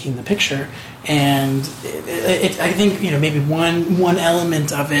making the picture, and I think maybe one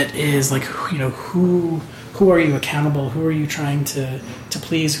element of it is like, who are you accountable? Who are you trying to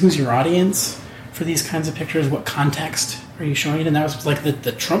please? Who's your audience for these kinds of pictures? What context are you showing it? And that was like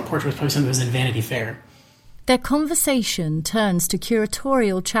the Trump portrait was probably something that was in Vanity Fair. Their conversation turns to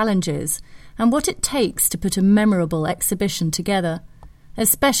curatorial challenges and what it takes to put a memorable exhibition together,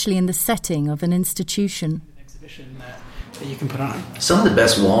 especially in the setting of an institution. Exhibition that you can put on. Some of the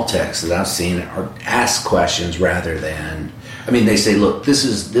best wall texts that I've seen are ask questions rather than. I mean, they say, "Look, this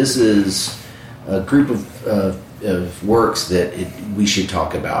is a group of works that we should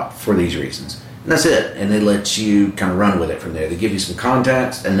talk about for these reasons," and that's it. And they let you kind of run with it from there. They give you some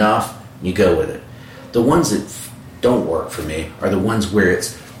context enough, and you go with it. The ones that don't work for me are the ones where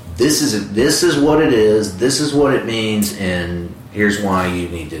it's. This is what it is, this is what it means, and here's why you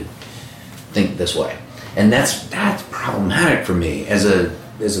need to think this way. And that's problematic for me as a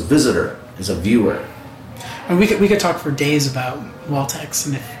visitor, as a viewer. And we could talk for days about wall text,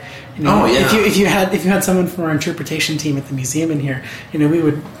 and if you had someone from our interpretation team at the museum in here, we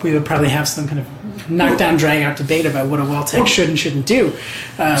would probably have some kind of knockdown, drag out debate about what a wall text should and shouldn't do.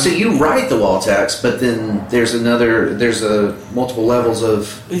 So you write the wall text, but then there's multiple levels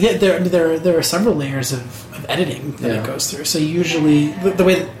of. Yeah, there are several layers of editing that it goes through. So usually the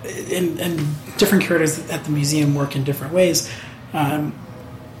way and different curators at the museum work in different ways. I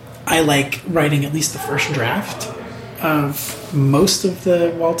like writing at least the first draft of most of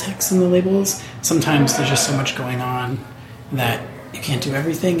the wall text and the labels. Sometimes there's just so much going on that you can't do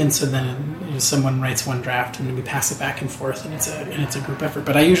everything, and so then someone writes one draft and then we pass it back and forth, and it's a group effort.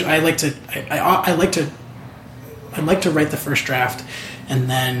 But I like to write the first draft and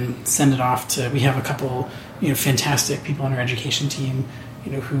then send it off to. We have a couple fantastic people on our education team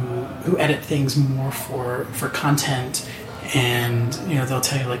who edit things more for content. And they'll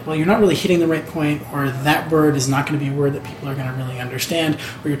tell you like, well, you're not really hitting the right point, or that word is not going to be a word that people are going to really understand,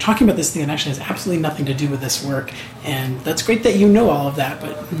 or you're talking about this thing that actually has absolutely nothing to do with this work. And that's great that you know all of that,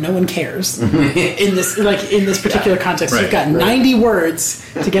 but no one cares in this particular context. Right, you've got 90 words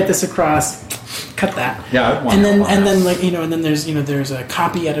to get this across. Cut that. Yeah, and then there's a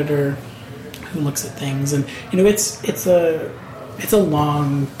copy editor who looks at things, and it's a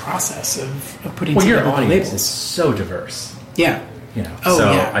long process of putting together your audience labels. Is so diverse. Yeah.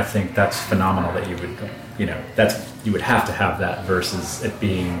 I think that's phenomenal that you would, you would have to have that versus it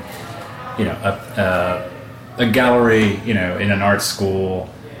being, a gallery, in an art school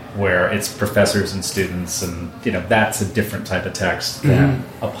where it's professors and students, and that's a different type of text than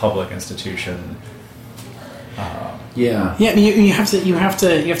a public institution. You have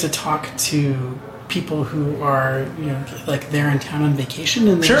to talk to people who are they're in town on vacation,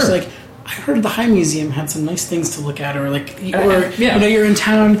 and they're just like, I heard the High Museum had some nice things to look at, or you're in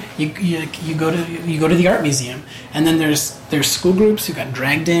town, you go to the art museum, and then there's school groups who got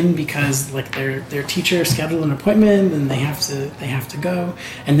dragged in because their teacher scheduled an appointment and they have to go,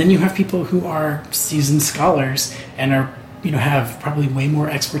 and then you have people who are seasoned scholars and are have probably way more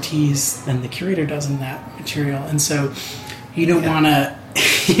expertise than the curator does in that material, and so you don't want to.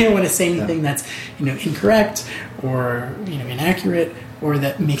 You don't want to say anything that's incorrect or inaccurate, or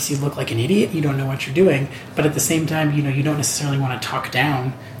that makes you look like an idiot. You don't know what you're doing, but at the same time, you don't necessarily want to talk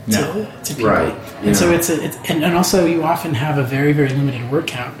down to people. Right. And so it's and also you often have a very, very limited word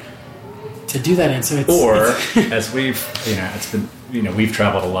count to do that in. So as we've it's been we've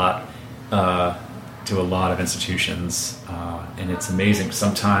traveled a lot to a lot of institutions, and it's amazing.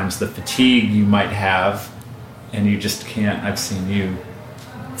 Sometimes the fatigue you might have, and you just can't. I've seen you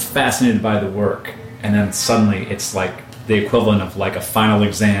fascinated by the work, and then suddenly it's like the equivalent of like a final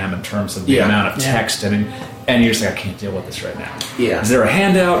exam in terms of the amount of text, and you're just like, I can't deal with this right now. Yeah. Is there a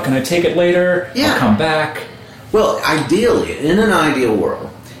handout? Can I take it later? Yeah. I'll come back. Well, ideally, in an ideal world,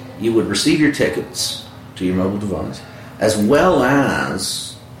 you would receive your tickets to your mobile device, as well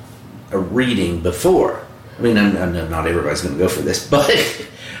as a reading before. I mean, I know not everybody's going to go for this, but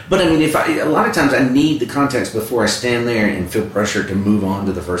I mean, a lot of times I need the context before I stand there and feel pressure to move on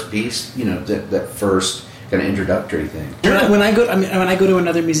to the first piece. You know, that first kind of introductory thing. When I go to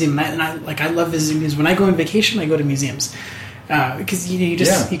another museum, and I love visiting museums. When I go on vacation, I go to museums because you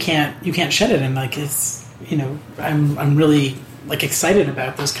can't shed it, and like it's I'm really like excited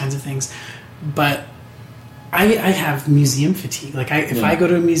about those kinds of things, but I have museum fatigue. Like if I go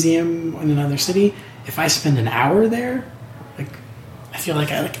to a museum in another city, if I spend an hour there, like I feel like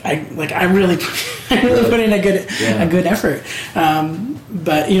I really put in a good effort.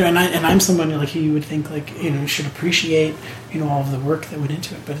 But and I'm someone like who you would think like should appreciate all of the work that went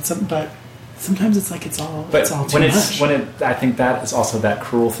into it. But sometimes it's like it's all too much. I think that is also that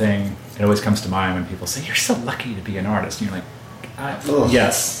cruel thing. It always comes to mind when people say you're so lucky to be an artist. And you're like,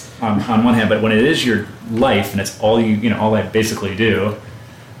 yes. On one hand, but when it is your life and it's all all I basically do,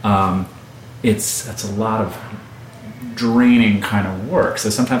 it's a lot of draining kind of work.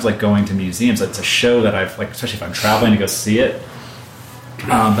 So sometimes like going to museums, it's a show that I've like, especially if I'm traveling to go see it.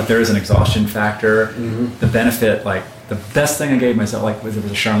 But there is an exhaustion factor. Mm-hmm. The benefit, like the best thing I gave myself, like there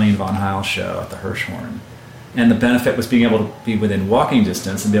was a Charlene von Heil show at the Hirshhorn. And the benefit was being able to be within walking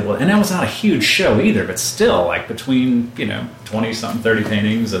distance and be able to, and that was not a huge show either, but still, like between, 20-something, 30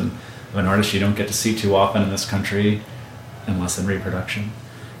 paintings and an artist you don't get to see too often in this country, unless in reproduction.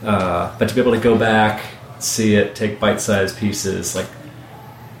 But to be able to go back, see it, take bite-sized pieces,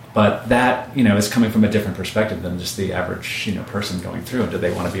 but that, is coming from a different perspective than just the average, person going through. Do they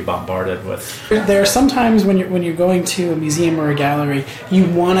want to be bombarded with? There are some times when you're going to a museum or a gallery, you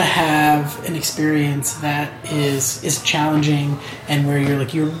want to have an experience that is challenging and where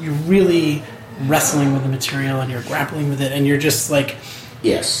you're really wrestling with the material and you're grappling with it and you're just like,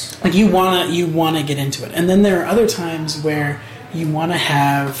 yes, like you wanna get into it. And then there are other times where you want to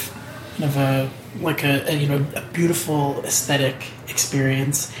have kind of a beautiful aesthetic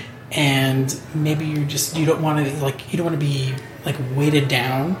experience, and maybe you don't want to be like weighted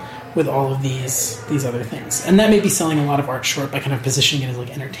down with all of these other things. And that may be selling a lot of art short by kind of positioning it as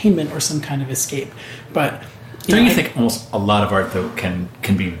like entertainment or some kind of escape. But don't you think almost a lot of art though can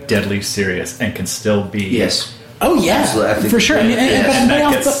be deadly serious and can still be Oh yeah, for sure. I mean, I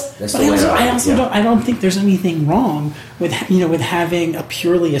don't think there's anything wrong with with having a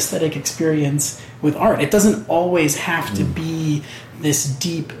purely aesthetic experience with art. It doesn't always have to be this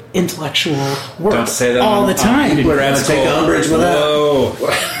deep intellectual work. Don't say that all the time. People are going to take umbrage with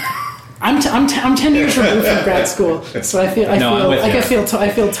that. I'm 10 years removed from grad school, so I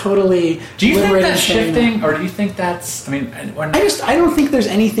feel totally. Do you think that's shifting, that. or do you think that's? I mean, I don't think there's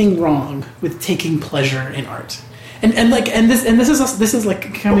anything wrong with taking pleasure in art. And this is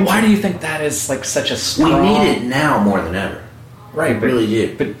like coming. But why do you think that is like such a strong? We need it now more than ever. Right, we really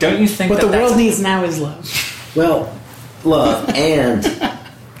do. But don't you think? What the world needs now is love. Well, love and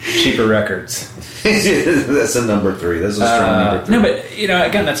cheaper records. That's a number 3. That's a strong number 3. No, but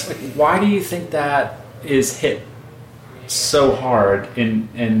again, that's like, why do you think that is hit so hard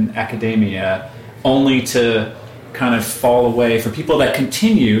in academia, only to kind of fall away for people that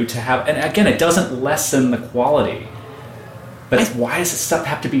continue to have, and again, it doesn't lessen the quality, but why does this stuff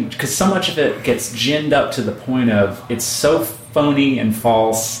have to be, because so much of it gets ginned up to the point of it's so phony and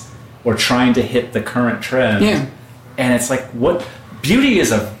false or trying to hit the current trend, and it's like, what beauty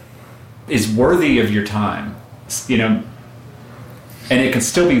is worthy of your time, and it can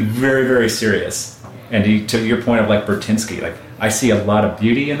still be very, very serious. And to your point of like Burtynsky, like I see a lot of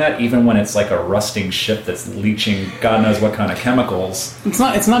beauty in that, even when it's like a rusting ship that's leaching God knows what kind of chemicals. It's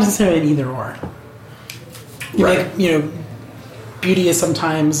not necessarily an either or. Right. Like, beauty is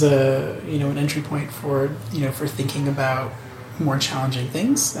sometimes an entry point for for thinking about more challenging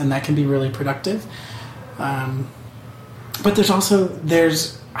things, and that can be really productive. But there's also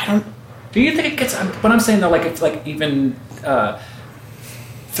Do you think it gets? What I'm saying though, like it's like even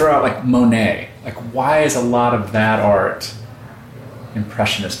throw out like Monet. Like, why is a lot of that art,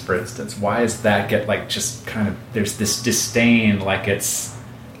 Impressionist, for instance? Why does that get like just kind of? There's this disdain, like it's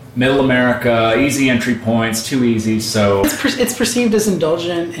Middle America, easy entry points, too easy. So it's perceived as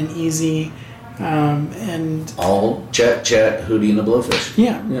indulgent and easy, And all Chet, Hootie and the Blowfish.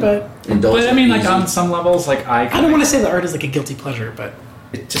 Yeah, but I mean, like on some levels, like I don't want to say that art is like a guilty pleasure, but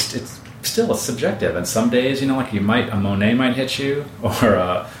it's still subjective. And some days, like a Monet might hit you, or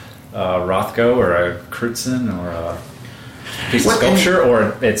a Rothko, or a Crutzen, or a piece of sculpture,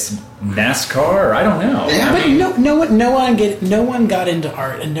 or it's NASCAR, or I don't know. Yeah, but no one got into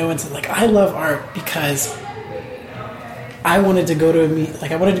art, and no one said like I love art because I wanted to go to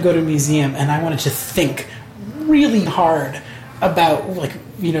a museum, and I wanted to think really hard about like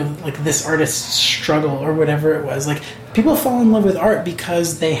this artist's struggle or whatever it was. Like people fall in love with art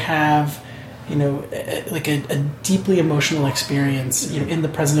because they have a deeply emotional experience in the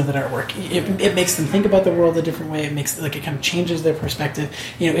present of that artwork. It makes them think about the world a different way. It makes it kind of changes their perspective.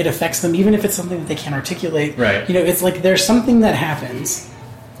 It affects them even if it's something that they can't articulate. Right. It's like there's something that happens.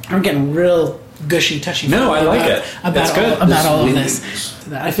 I'm getting real gushy, touchy. No, I like it. About all of this.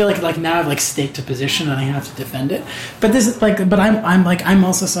 I feel like now I've staked a position and I have to defend it. But this is I'm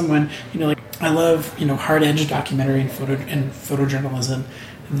also someone I love hard edge documentary and photojournalism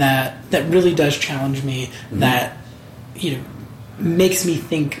that really does challenge me. Mm-hmm. That makes me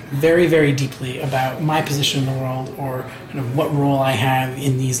think very, very deeply about my position in the world, or what role I have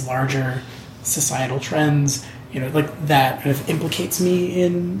in these larger societal trends. That kind of implicates me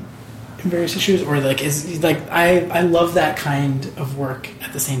in various issues, or I love that kind of work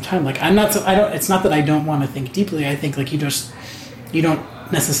at the same time. It's not that I don't want to think deeply. I think you don't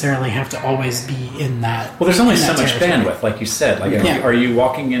necessarily have to always be in that. Well, there's only so much bandwidth, like you said. Are you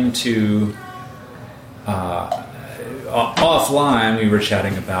walking into offline? We were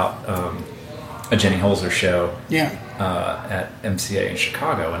chatting about a Jenny Holzer show. Yeah. At MCA in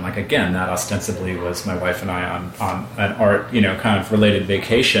Chicago, and again, that ostensibly was my wife and I on an art, kind of related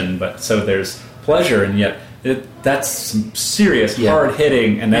vacation. But so there's pleasure, and yet that's some serious hard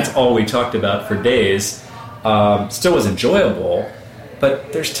hitting, and that's all we talked about for days. Still was enjoyable,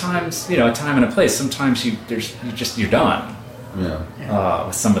 but there's times, a time and a place. Sometimes you're done. Yeah.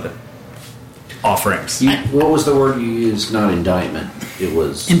 With some of the offerings. What was the word you used? Not indictment. It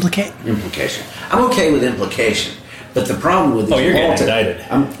was implication. I'm okay with implication. But the problem with these you're getting indicted.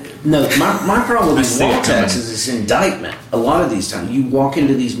 My problem with these wall texts is it's indictment. A lot of these times, you walk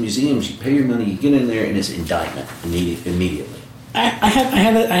into these museums, you pay your money, you get in there, and it's indictment immediately. I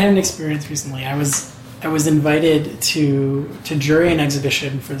had an experience recently. I was invited to jury an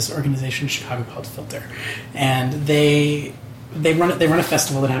exhibition for this organization in Chicago called Filter, and they run a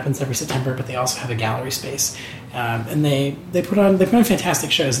festival that happens every September, but they also have a gallery space. And they put on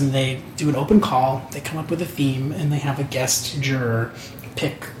fantastic shows, and they do an open call. They come up with a theme, and they have a guest juror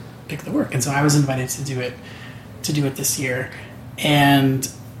pick the work. And so I was invited to do it this year, and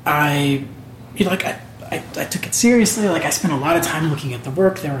I took it seriously. I spent a lot of time looking at the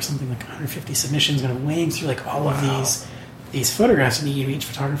work. There were something like 150 submissions, and I'm weighing through all of these photographs, and each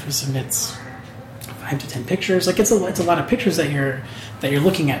photographer submits 5 to 10 pictures. It's a lot of pictures that you're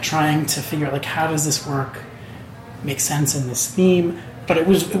looking at, trying to figure out how does this work make sense in this theme. But it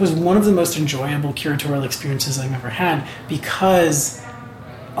was one of the most enjoyable curatorial experiences I've ever had, because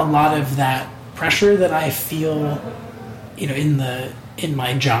a lot of that pressure that I feel in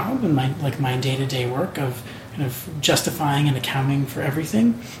my job and my day-to-day work of kind of justifying and accounting for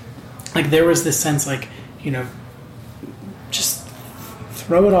everything, there was this sense just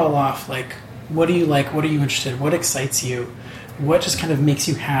throw it all off. What do you like? What are you interested in? What excites you? What just kind of makes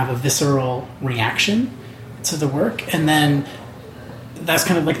you have a visceral reaction to the work? And then that's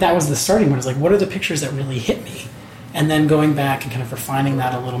kind of that was the starting point. It's what are the pictures that really hit me? And then going back and kind of refining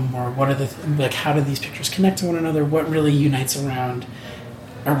that a little more. What are the how do these pictures connect to one another? What really unites around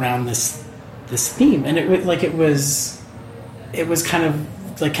this theme? And it was kind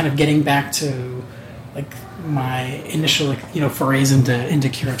of getting back to my initial forays into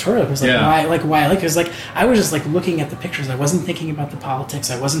curatorial. It was why because I was just like looking at the pictures. I wasn't thinking about the politics.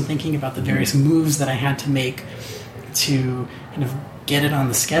 I wasn't thinking about the various moves that I had to make to kind of get it on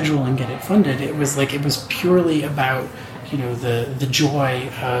the schedule and get it funded. It was like it was purely about the joy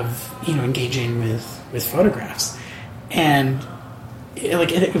of engaging with photographs, and it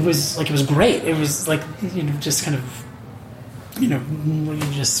was great. It was just kind of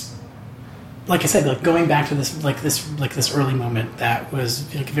just like I said, going back to this early moment that was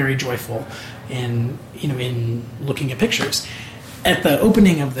very joyful in looking at pictures. At the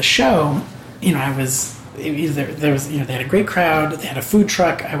opening of the show, I was there was they had a great crowd. They had a food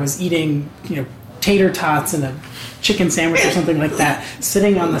truck. I was eating tater tots and a chicken sandwich or something like that,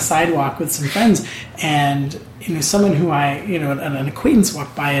 sitting on the sidewalk with some friends, and someone who an acquaintance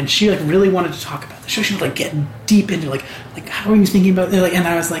walked by, and she really wanted to talk about the show. She would get deep into how are you thinking about it? And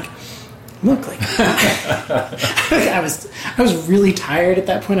I was like, look like I was really tired at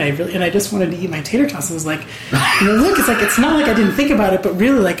that point. I just wanted to eat my tater tots. I was like, look, it's not like I didn't think about it, but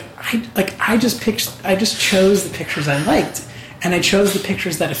really I just chose the pictures I liked, and I chose the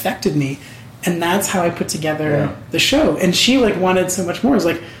pictures that affected me, and that's how I put together the show. And she wanted so much more. I was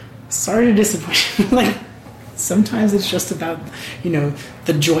like, sorry to disappoint you. Sometimes it's just about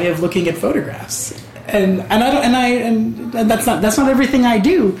the joy of looking at photographs. And that's not everything I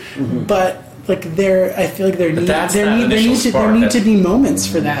do, but I feel like there need to be moments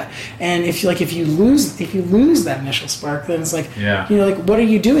for that. And if you lose that initial spark, then it's what are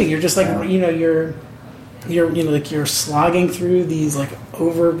you doing? You're just you're slogging through these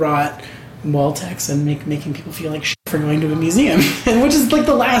overwrought wall text and making people feel like shit for going to a museum, which is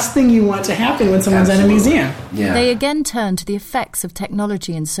the last thing you want to happen when someone's at a museum. Yeah. They again turn to the effects of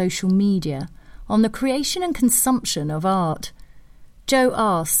technology and social media on the creation and consumption of art. Joe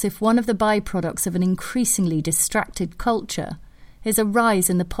asks if one of the byproducts of an increasingly distracted culture is a rise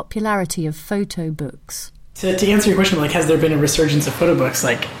in the popularity of photo books. To answer your question, has there been a resurgence of photo books?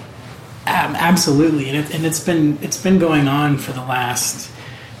 Absolutely, and it's been going on for the last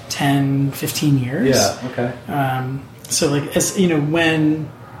 10, 15 years. Yeah. Okay. So as when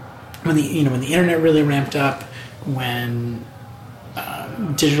the internet really ramped up, when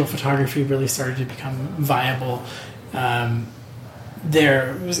digital photography really started to become viable,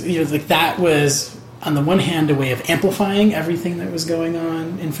 there was that was on the one hand a way of amplifying everything that was going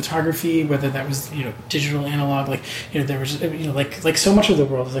on in photography, whether that was digital, analog, there was so much of the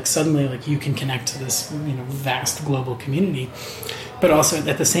world is suddenly you can connect to this vast global community. But also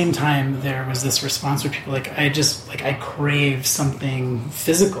at the same time, there was this response where people I crave something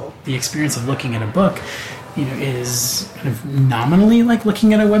physical. The experience of looking at a book, is kind of nominally like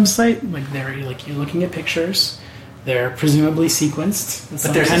looking at a website. You're looking at pictures. They're presumably sequenced.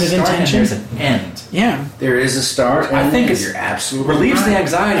 But there's kind of intention. And there's an end. Yeah, there is a start. I think you're absolutely relieves the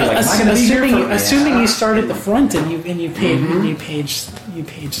anxiety. Assuming you start at the front and you page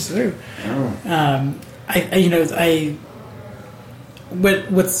through. Oh.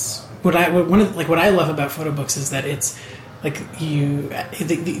 What I love about photo books is that it's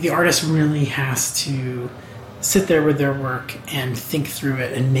the artist really has to sit there with their work and think through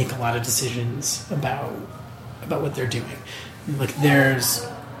it and make a lot of decisions about what they're doing. There's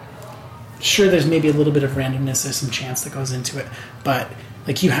maybe a little bit of randomness, there's some chance that goes into it, but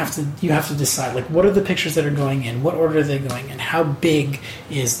you have to decide what are the pictures that are going in, what order are they going in, how big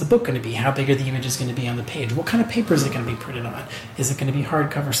is the book going to be, how big are the images going to be on the page, what kind of paper is it going to be printed on, is it going to be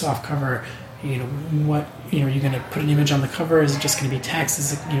hardcover, soft cover, what you're going to put an image on the cover, is it just going to be text,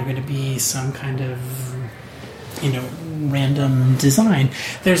 is it going to be some kind of random design.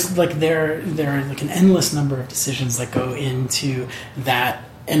 There's there are an endless number of decisions that go into that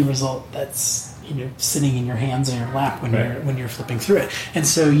end result that's sitting in your hands or your lap when you're flipping through it. And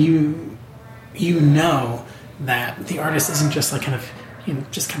so you that the artist isn't just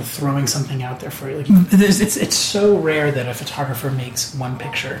just kind of throwing something out there for you. It's so rare that a photographer makes one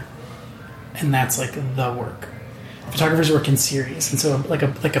picture and that's the work. Photographers work in series, and so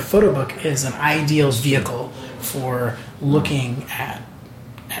a photo book is an ideal vehicle for looking at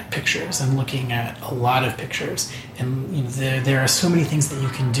pictures and looking at a lot of pictures. And there are so many things that you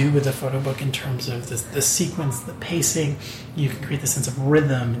can do with a photo book in terms of the sequence, the pacing. You can create the sense of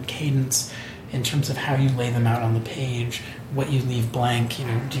rhythm and cadence in terms of how you lay them out on the page, what you leave blank.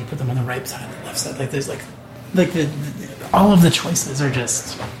 Do you put them on the right side, the left side? There's all of the choices are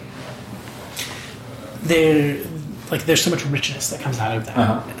just there. There's so much richness that comes out of that.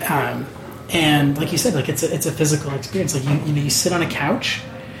 Uh-huh. And like you said, it's a physical experience. You sit on a couch,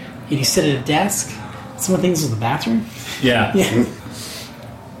 you sit at a desk. Someone thinks this is the bathroom. Yeah. Yeah.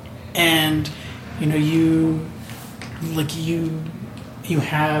 And you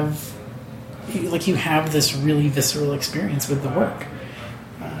have this really visceral experience with the work,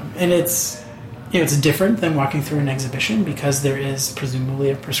 and it's different than walking through an exhibition because there is presumably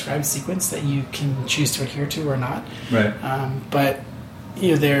a prescribed sequence that you can choose to adhere to or not. Right. But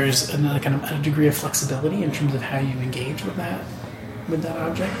there's another kind of a degree of flexibility in terms of how you engage with that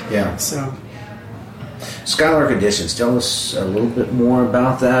object. Yeah. So, Skylark Editions. Tell us a little bit more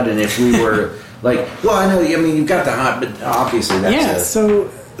about that, and if we were I know. I mean, you've got the hot, but obviously that's So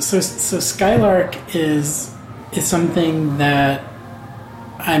Skylark is something that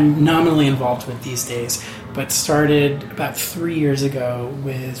I'm nominally involved with these days, but started about 3 years ago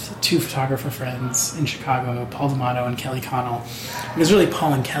with two photographer friends in Chicago, Paul D'Amato and Kelly Connell. It was really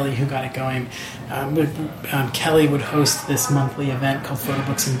Paul and Kelly who got it going. Kelly would host this monthly event called Photo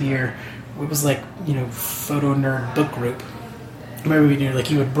Books and Beer. It was photo nerd book group. where we like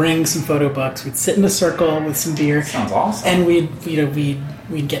he would bring some photo books. We'd sit in a circle with some beer. Sounds awesome. And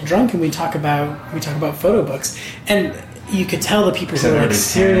we'd get drunk and we'd talk about photo books. And you could tell the people who were like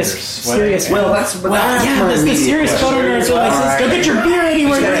serious. Well, that's the serious photo nerds are like, go get your beer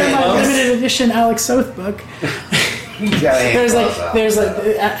anywhere. Get my limited edition Alex Soth book. there's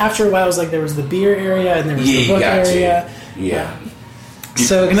after a while, it was like there was the beer area and there was the book area. Yeah.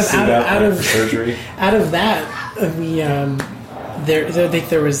 So kind of out of that, we I think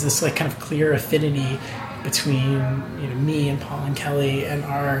there was this like kind of clear affinity between me and Paul and Kelly and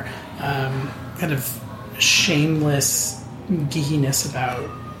our kind of shameless geekiness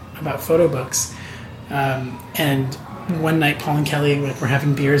about photo books. And one night, Paul and Kelly were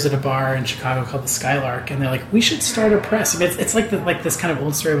having beers at a bar in Chicago called the Skylark, and they're like, "We should start a press." I mean, it's like this kind of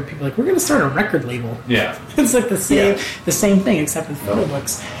old story where people are like, "We're going to start a record label." Yeah, it's like the same thing except with photo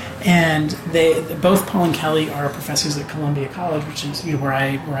books. And both Paul and Kelly are professors at Columbia College, which is where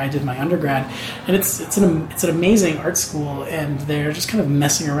I did my undergrad, and it's an amazing art school, and they're just kind of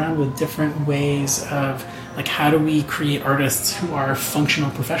messing around with different ways of like how do we create artists who are functional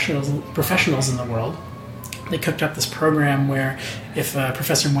professionals in the world. They cooked up this program where if a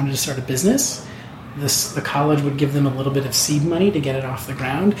professor wanted to start a business, the college would give them a little bit of seed money to get it off the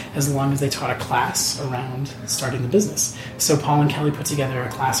ground as long as they taught a class around starting the business. So Paul and Kelly put together a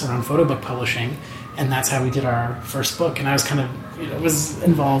class around photo book publishing, and that's how we did our first book. And I was kind of was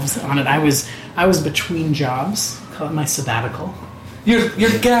involved on it. I was between jobs, call it my sabbatical. Your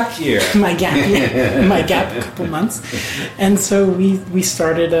gap year. My gap couple months. And so we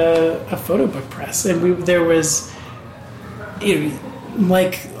started a photo book press, and there was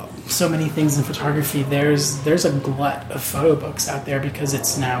like so many things in photography, there's a glut of photo books out there because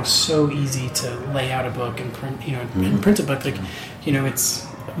it's now so easy to lay out a book and print and print a book. Like it's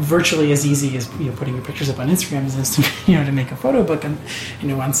virtually as easy as putting your pictures up on Instagram as it is to to make a photo book, and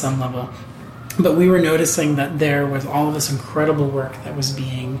on some level. But we were noticing that there was all of this incredible work that was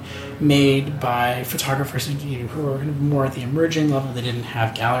being made by photographers who were more at the emerging level. They didn't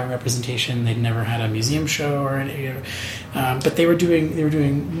have gallery representation. They'd never had a museum show, but they were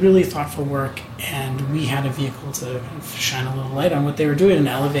doing really thoughtful work, and we had a vehicle to shine a little light on what they were doing and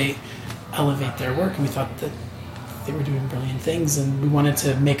elevate their work. And we thought that they were doing brilliant things, and we wanted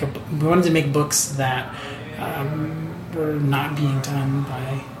to make books that were not being done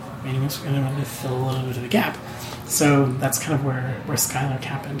by anyone. So we wanted to fill a little bit of the gap. So that's kind of where Skylark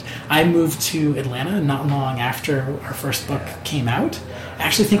happened. I moved to Atlanta not long after our first book came out. I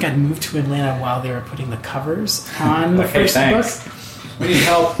actually think I'd moved to Atlanta while they were putting the covers on the first book. We need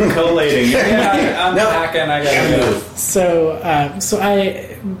help collating. I'm packing. I gotta go. So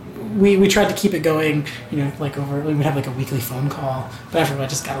we tried to keep it going. Like we would have like a weekly phone call, but after that, it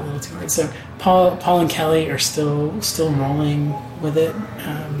just got a little too hard. So Paul and Kelly are still rolling with it.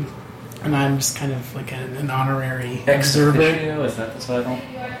 And I'm just kind of like an honorary observer. Is that the title?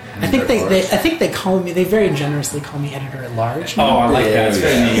 I think they call me. They very generously call me editor at large. Oh, I like that. It's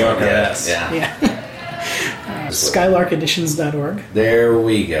very New Yorker. Yes. Yeah. Skylarkeditions.org. There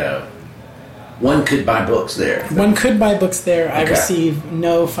we go. One could buy books there. One could buy books there. Okay. I receive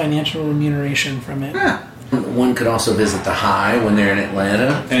no financial remuneration from it. Yeah. One could also visit the High when they're in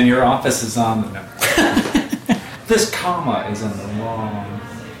Atlanta. And your office is on. This comma is in the wrong.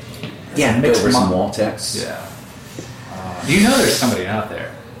 Yeah, mix over some wall text. Yeah. There's somebody out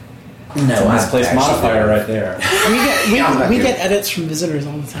there. No, I place modifier right there. We get edits from visitors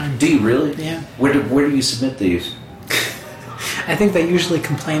all the time. Do you really? Yeah. Where do you submit these? I think they usually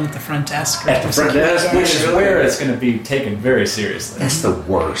complain at the front desk. At the front desk, which is where it's going to be taken very seriously. That's the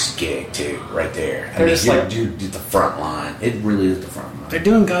worst gig too, right there. They're just like you do the front line. It really is the front line. They're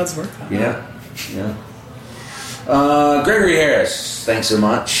doing God's work. Yeah. Gregory Harris, thanks so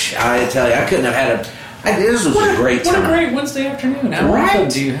much. I tell you, I couldn't have had this was a great time. What a great Wednesday afternoon. How often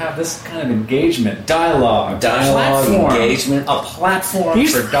do you have this kind of engagement, dialogue, engagement, a platform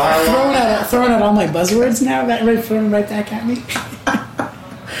for dialogue? Throwing out all my buzzwords now, throwing right back at me.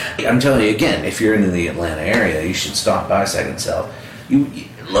 I'm telling you again, if you're in the Atlanta area, you should stop by Second Self.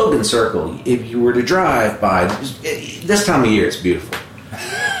 Logan Circle, if you were to drive by, this time of year it's beautiful.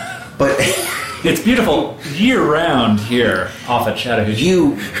 But it's beautiful year-round here off at Chattahoochee.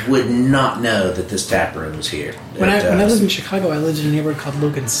 You would not know that this tap room was here. When I lived in Chicago, I lived in a neighborhood called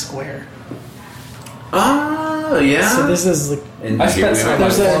Logan Square. Oh, yeah. So this is like... I spent some of my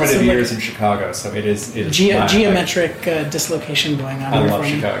formative years in Chicago, so it is geometric dislocation going on. I love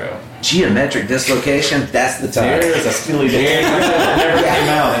Chicago. Geometric dislocation, that's the time. There's a Steely Dan that never came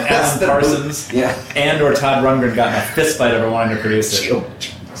out. And Alan Parsons and or Todd Rundgren got in a fist fight over wanting to produce it.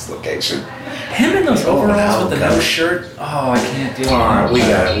 Geometric dislocation. Him in those overalls with the okay. no shirt. Oh, I can't do it. All right, we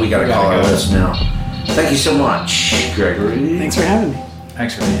got to call our list now. Thank you so much, Gregory. Thanks for having me.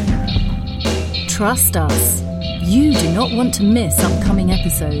 Thanks for being here. Trust us. You do not want to miss upcoming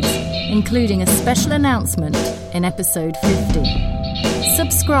episodes, including a special announcement in episode 50.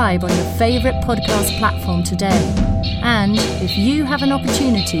 Subscribe on your favourite podcast platform today. And if you have an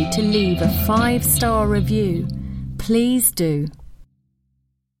opportunity to leave a 5-star review, please do.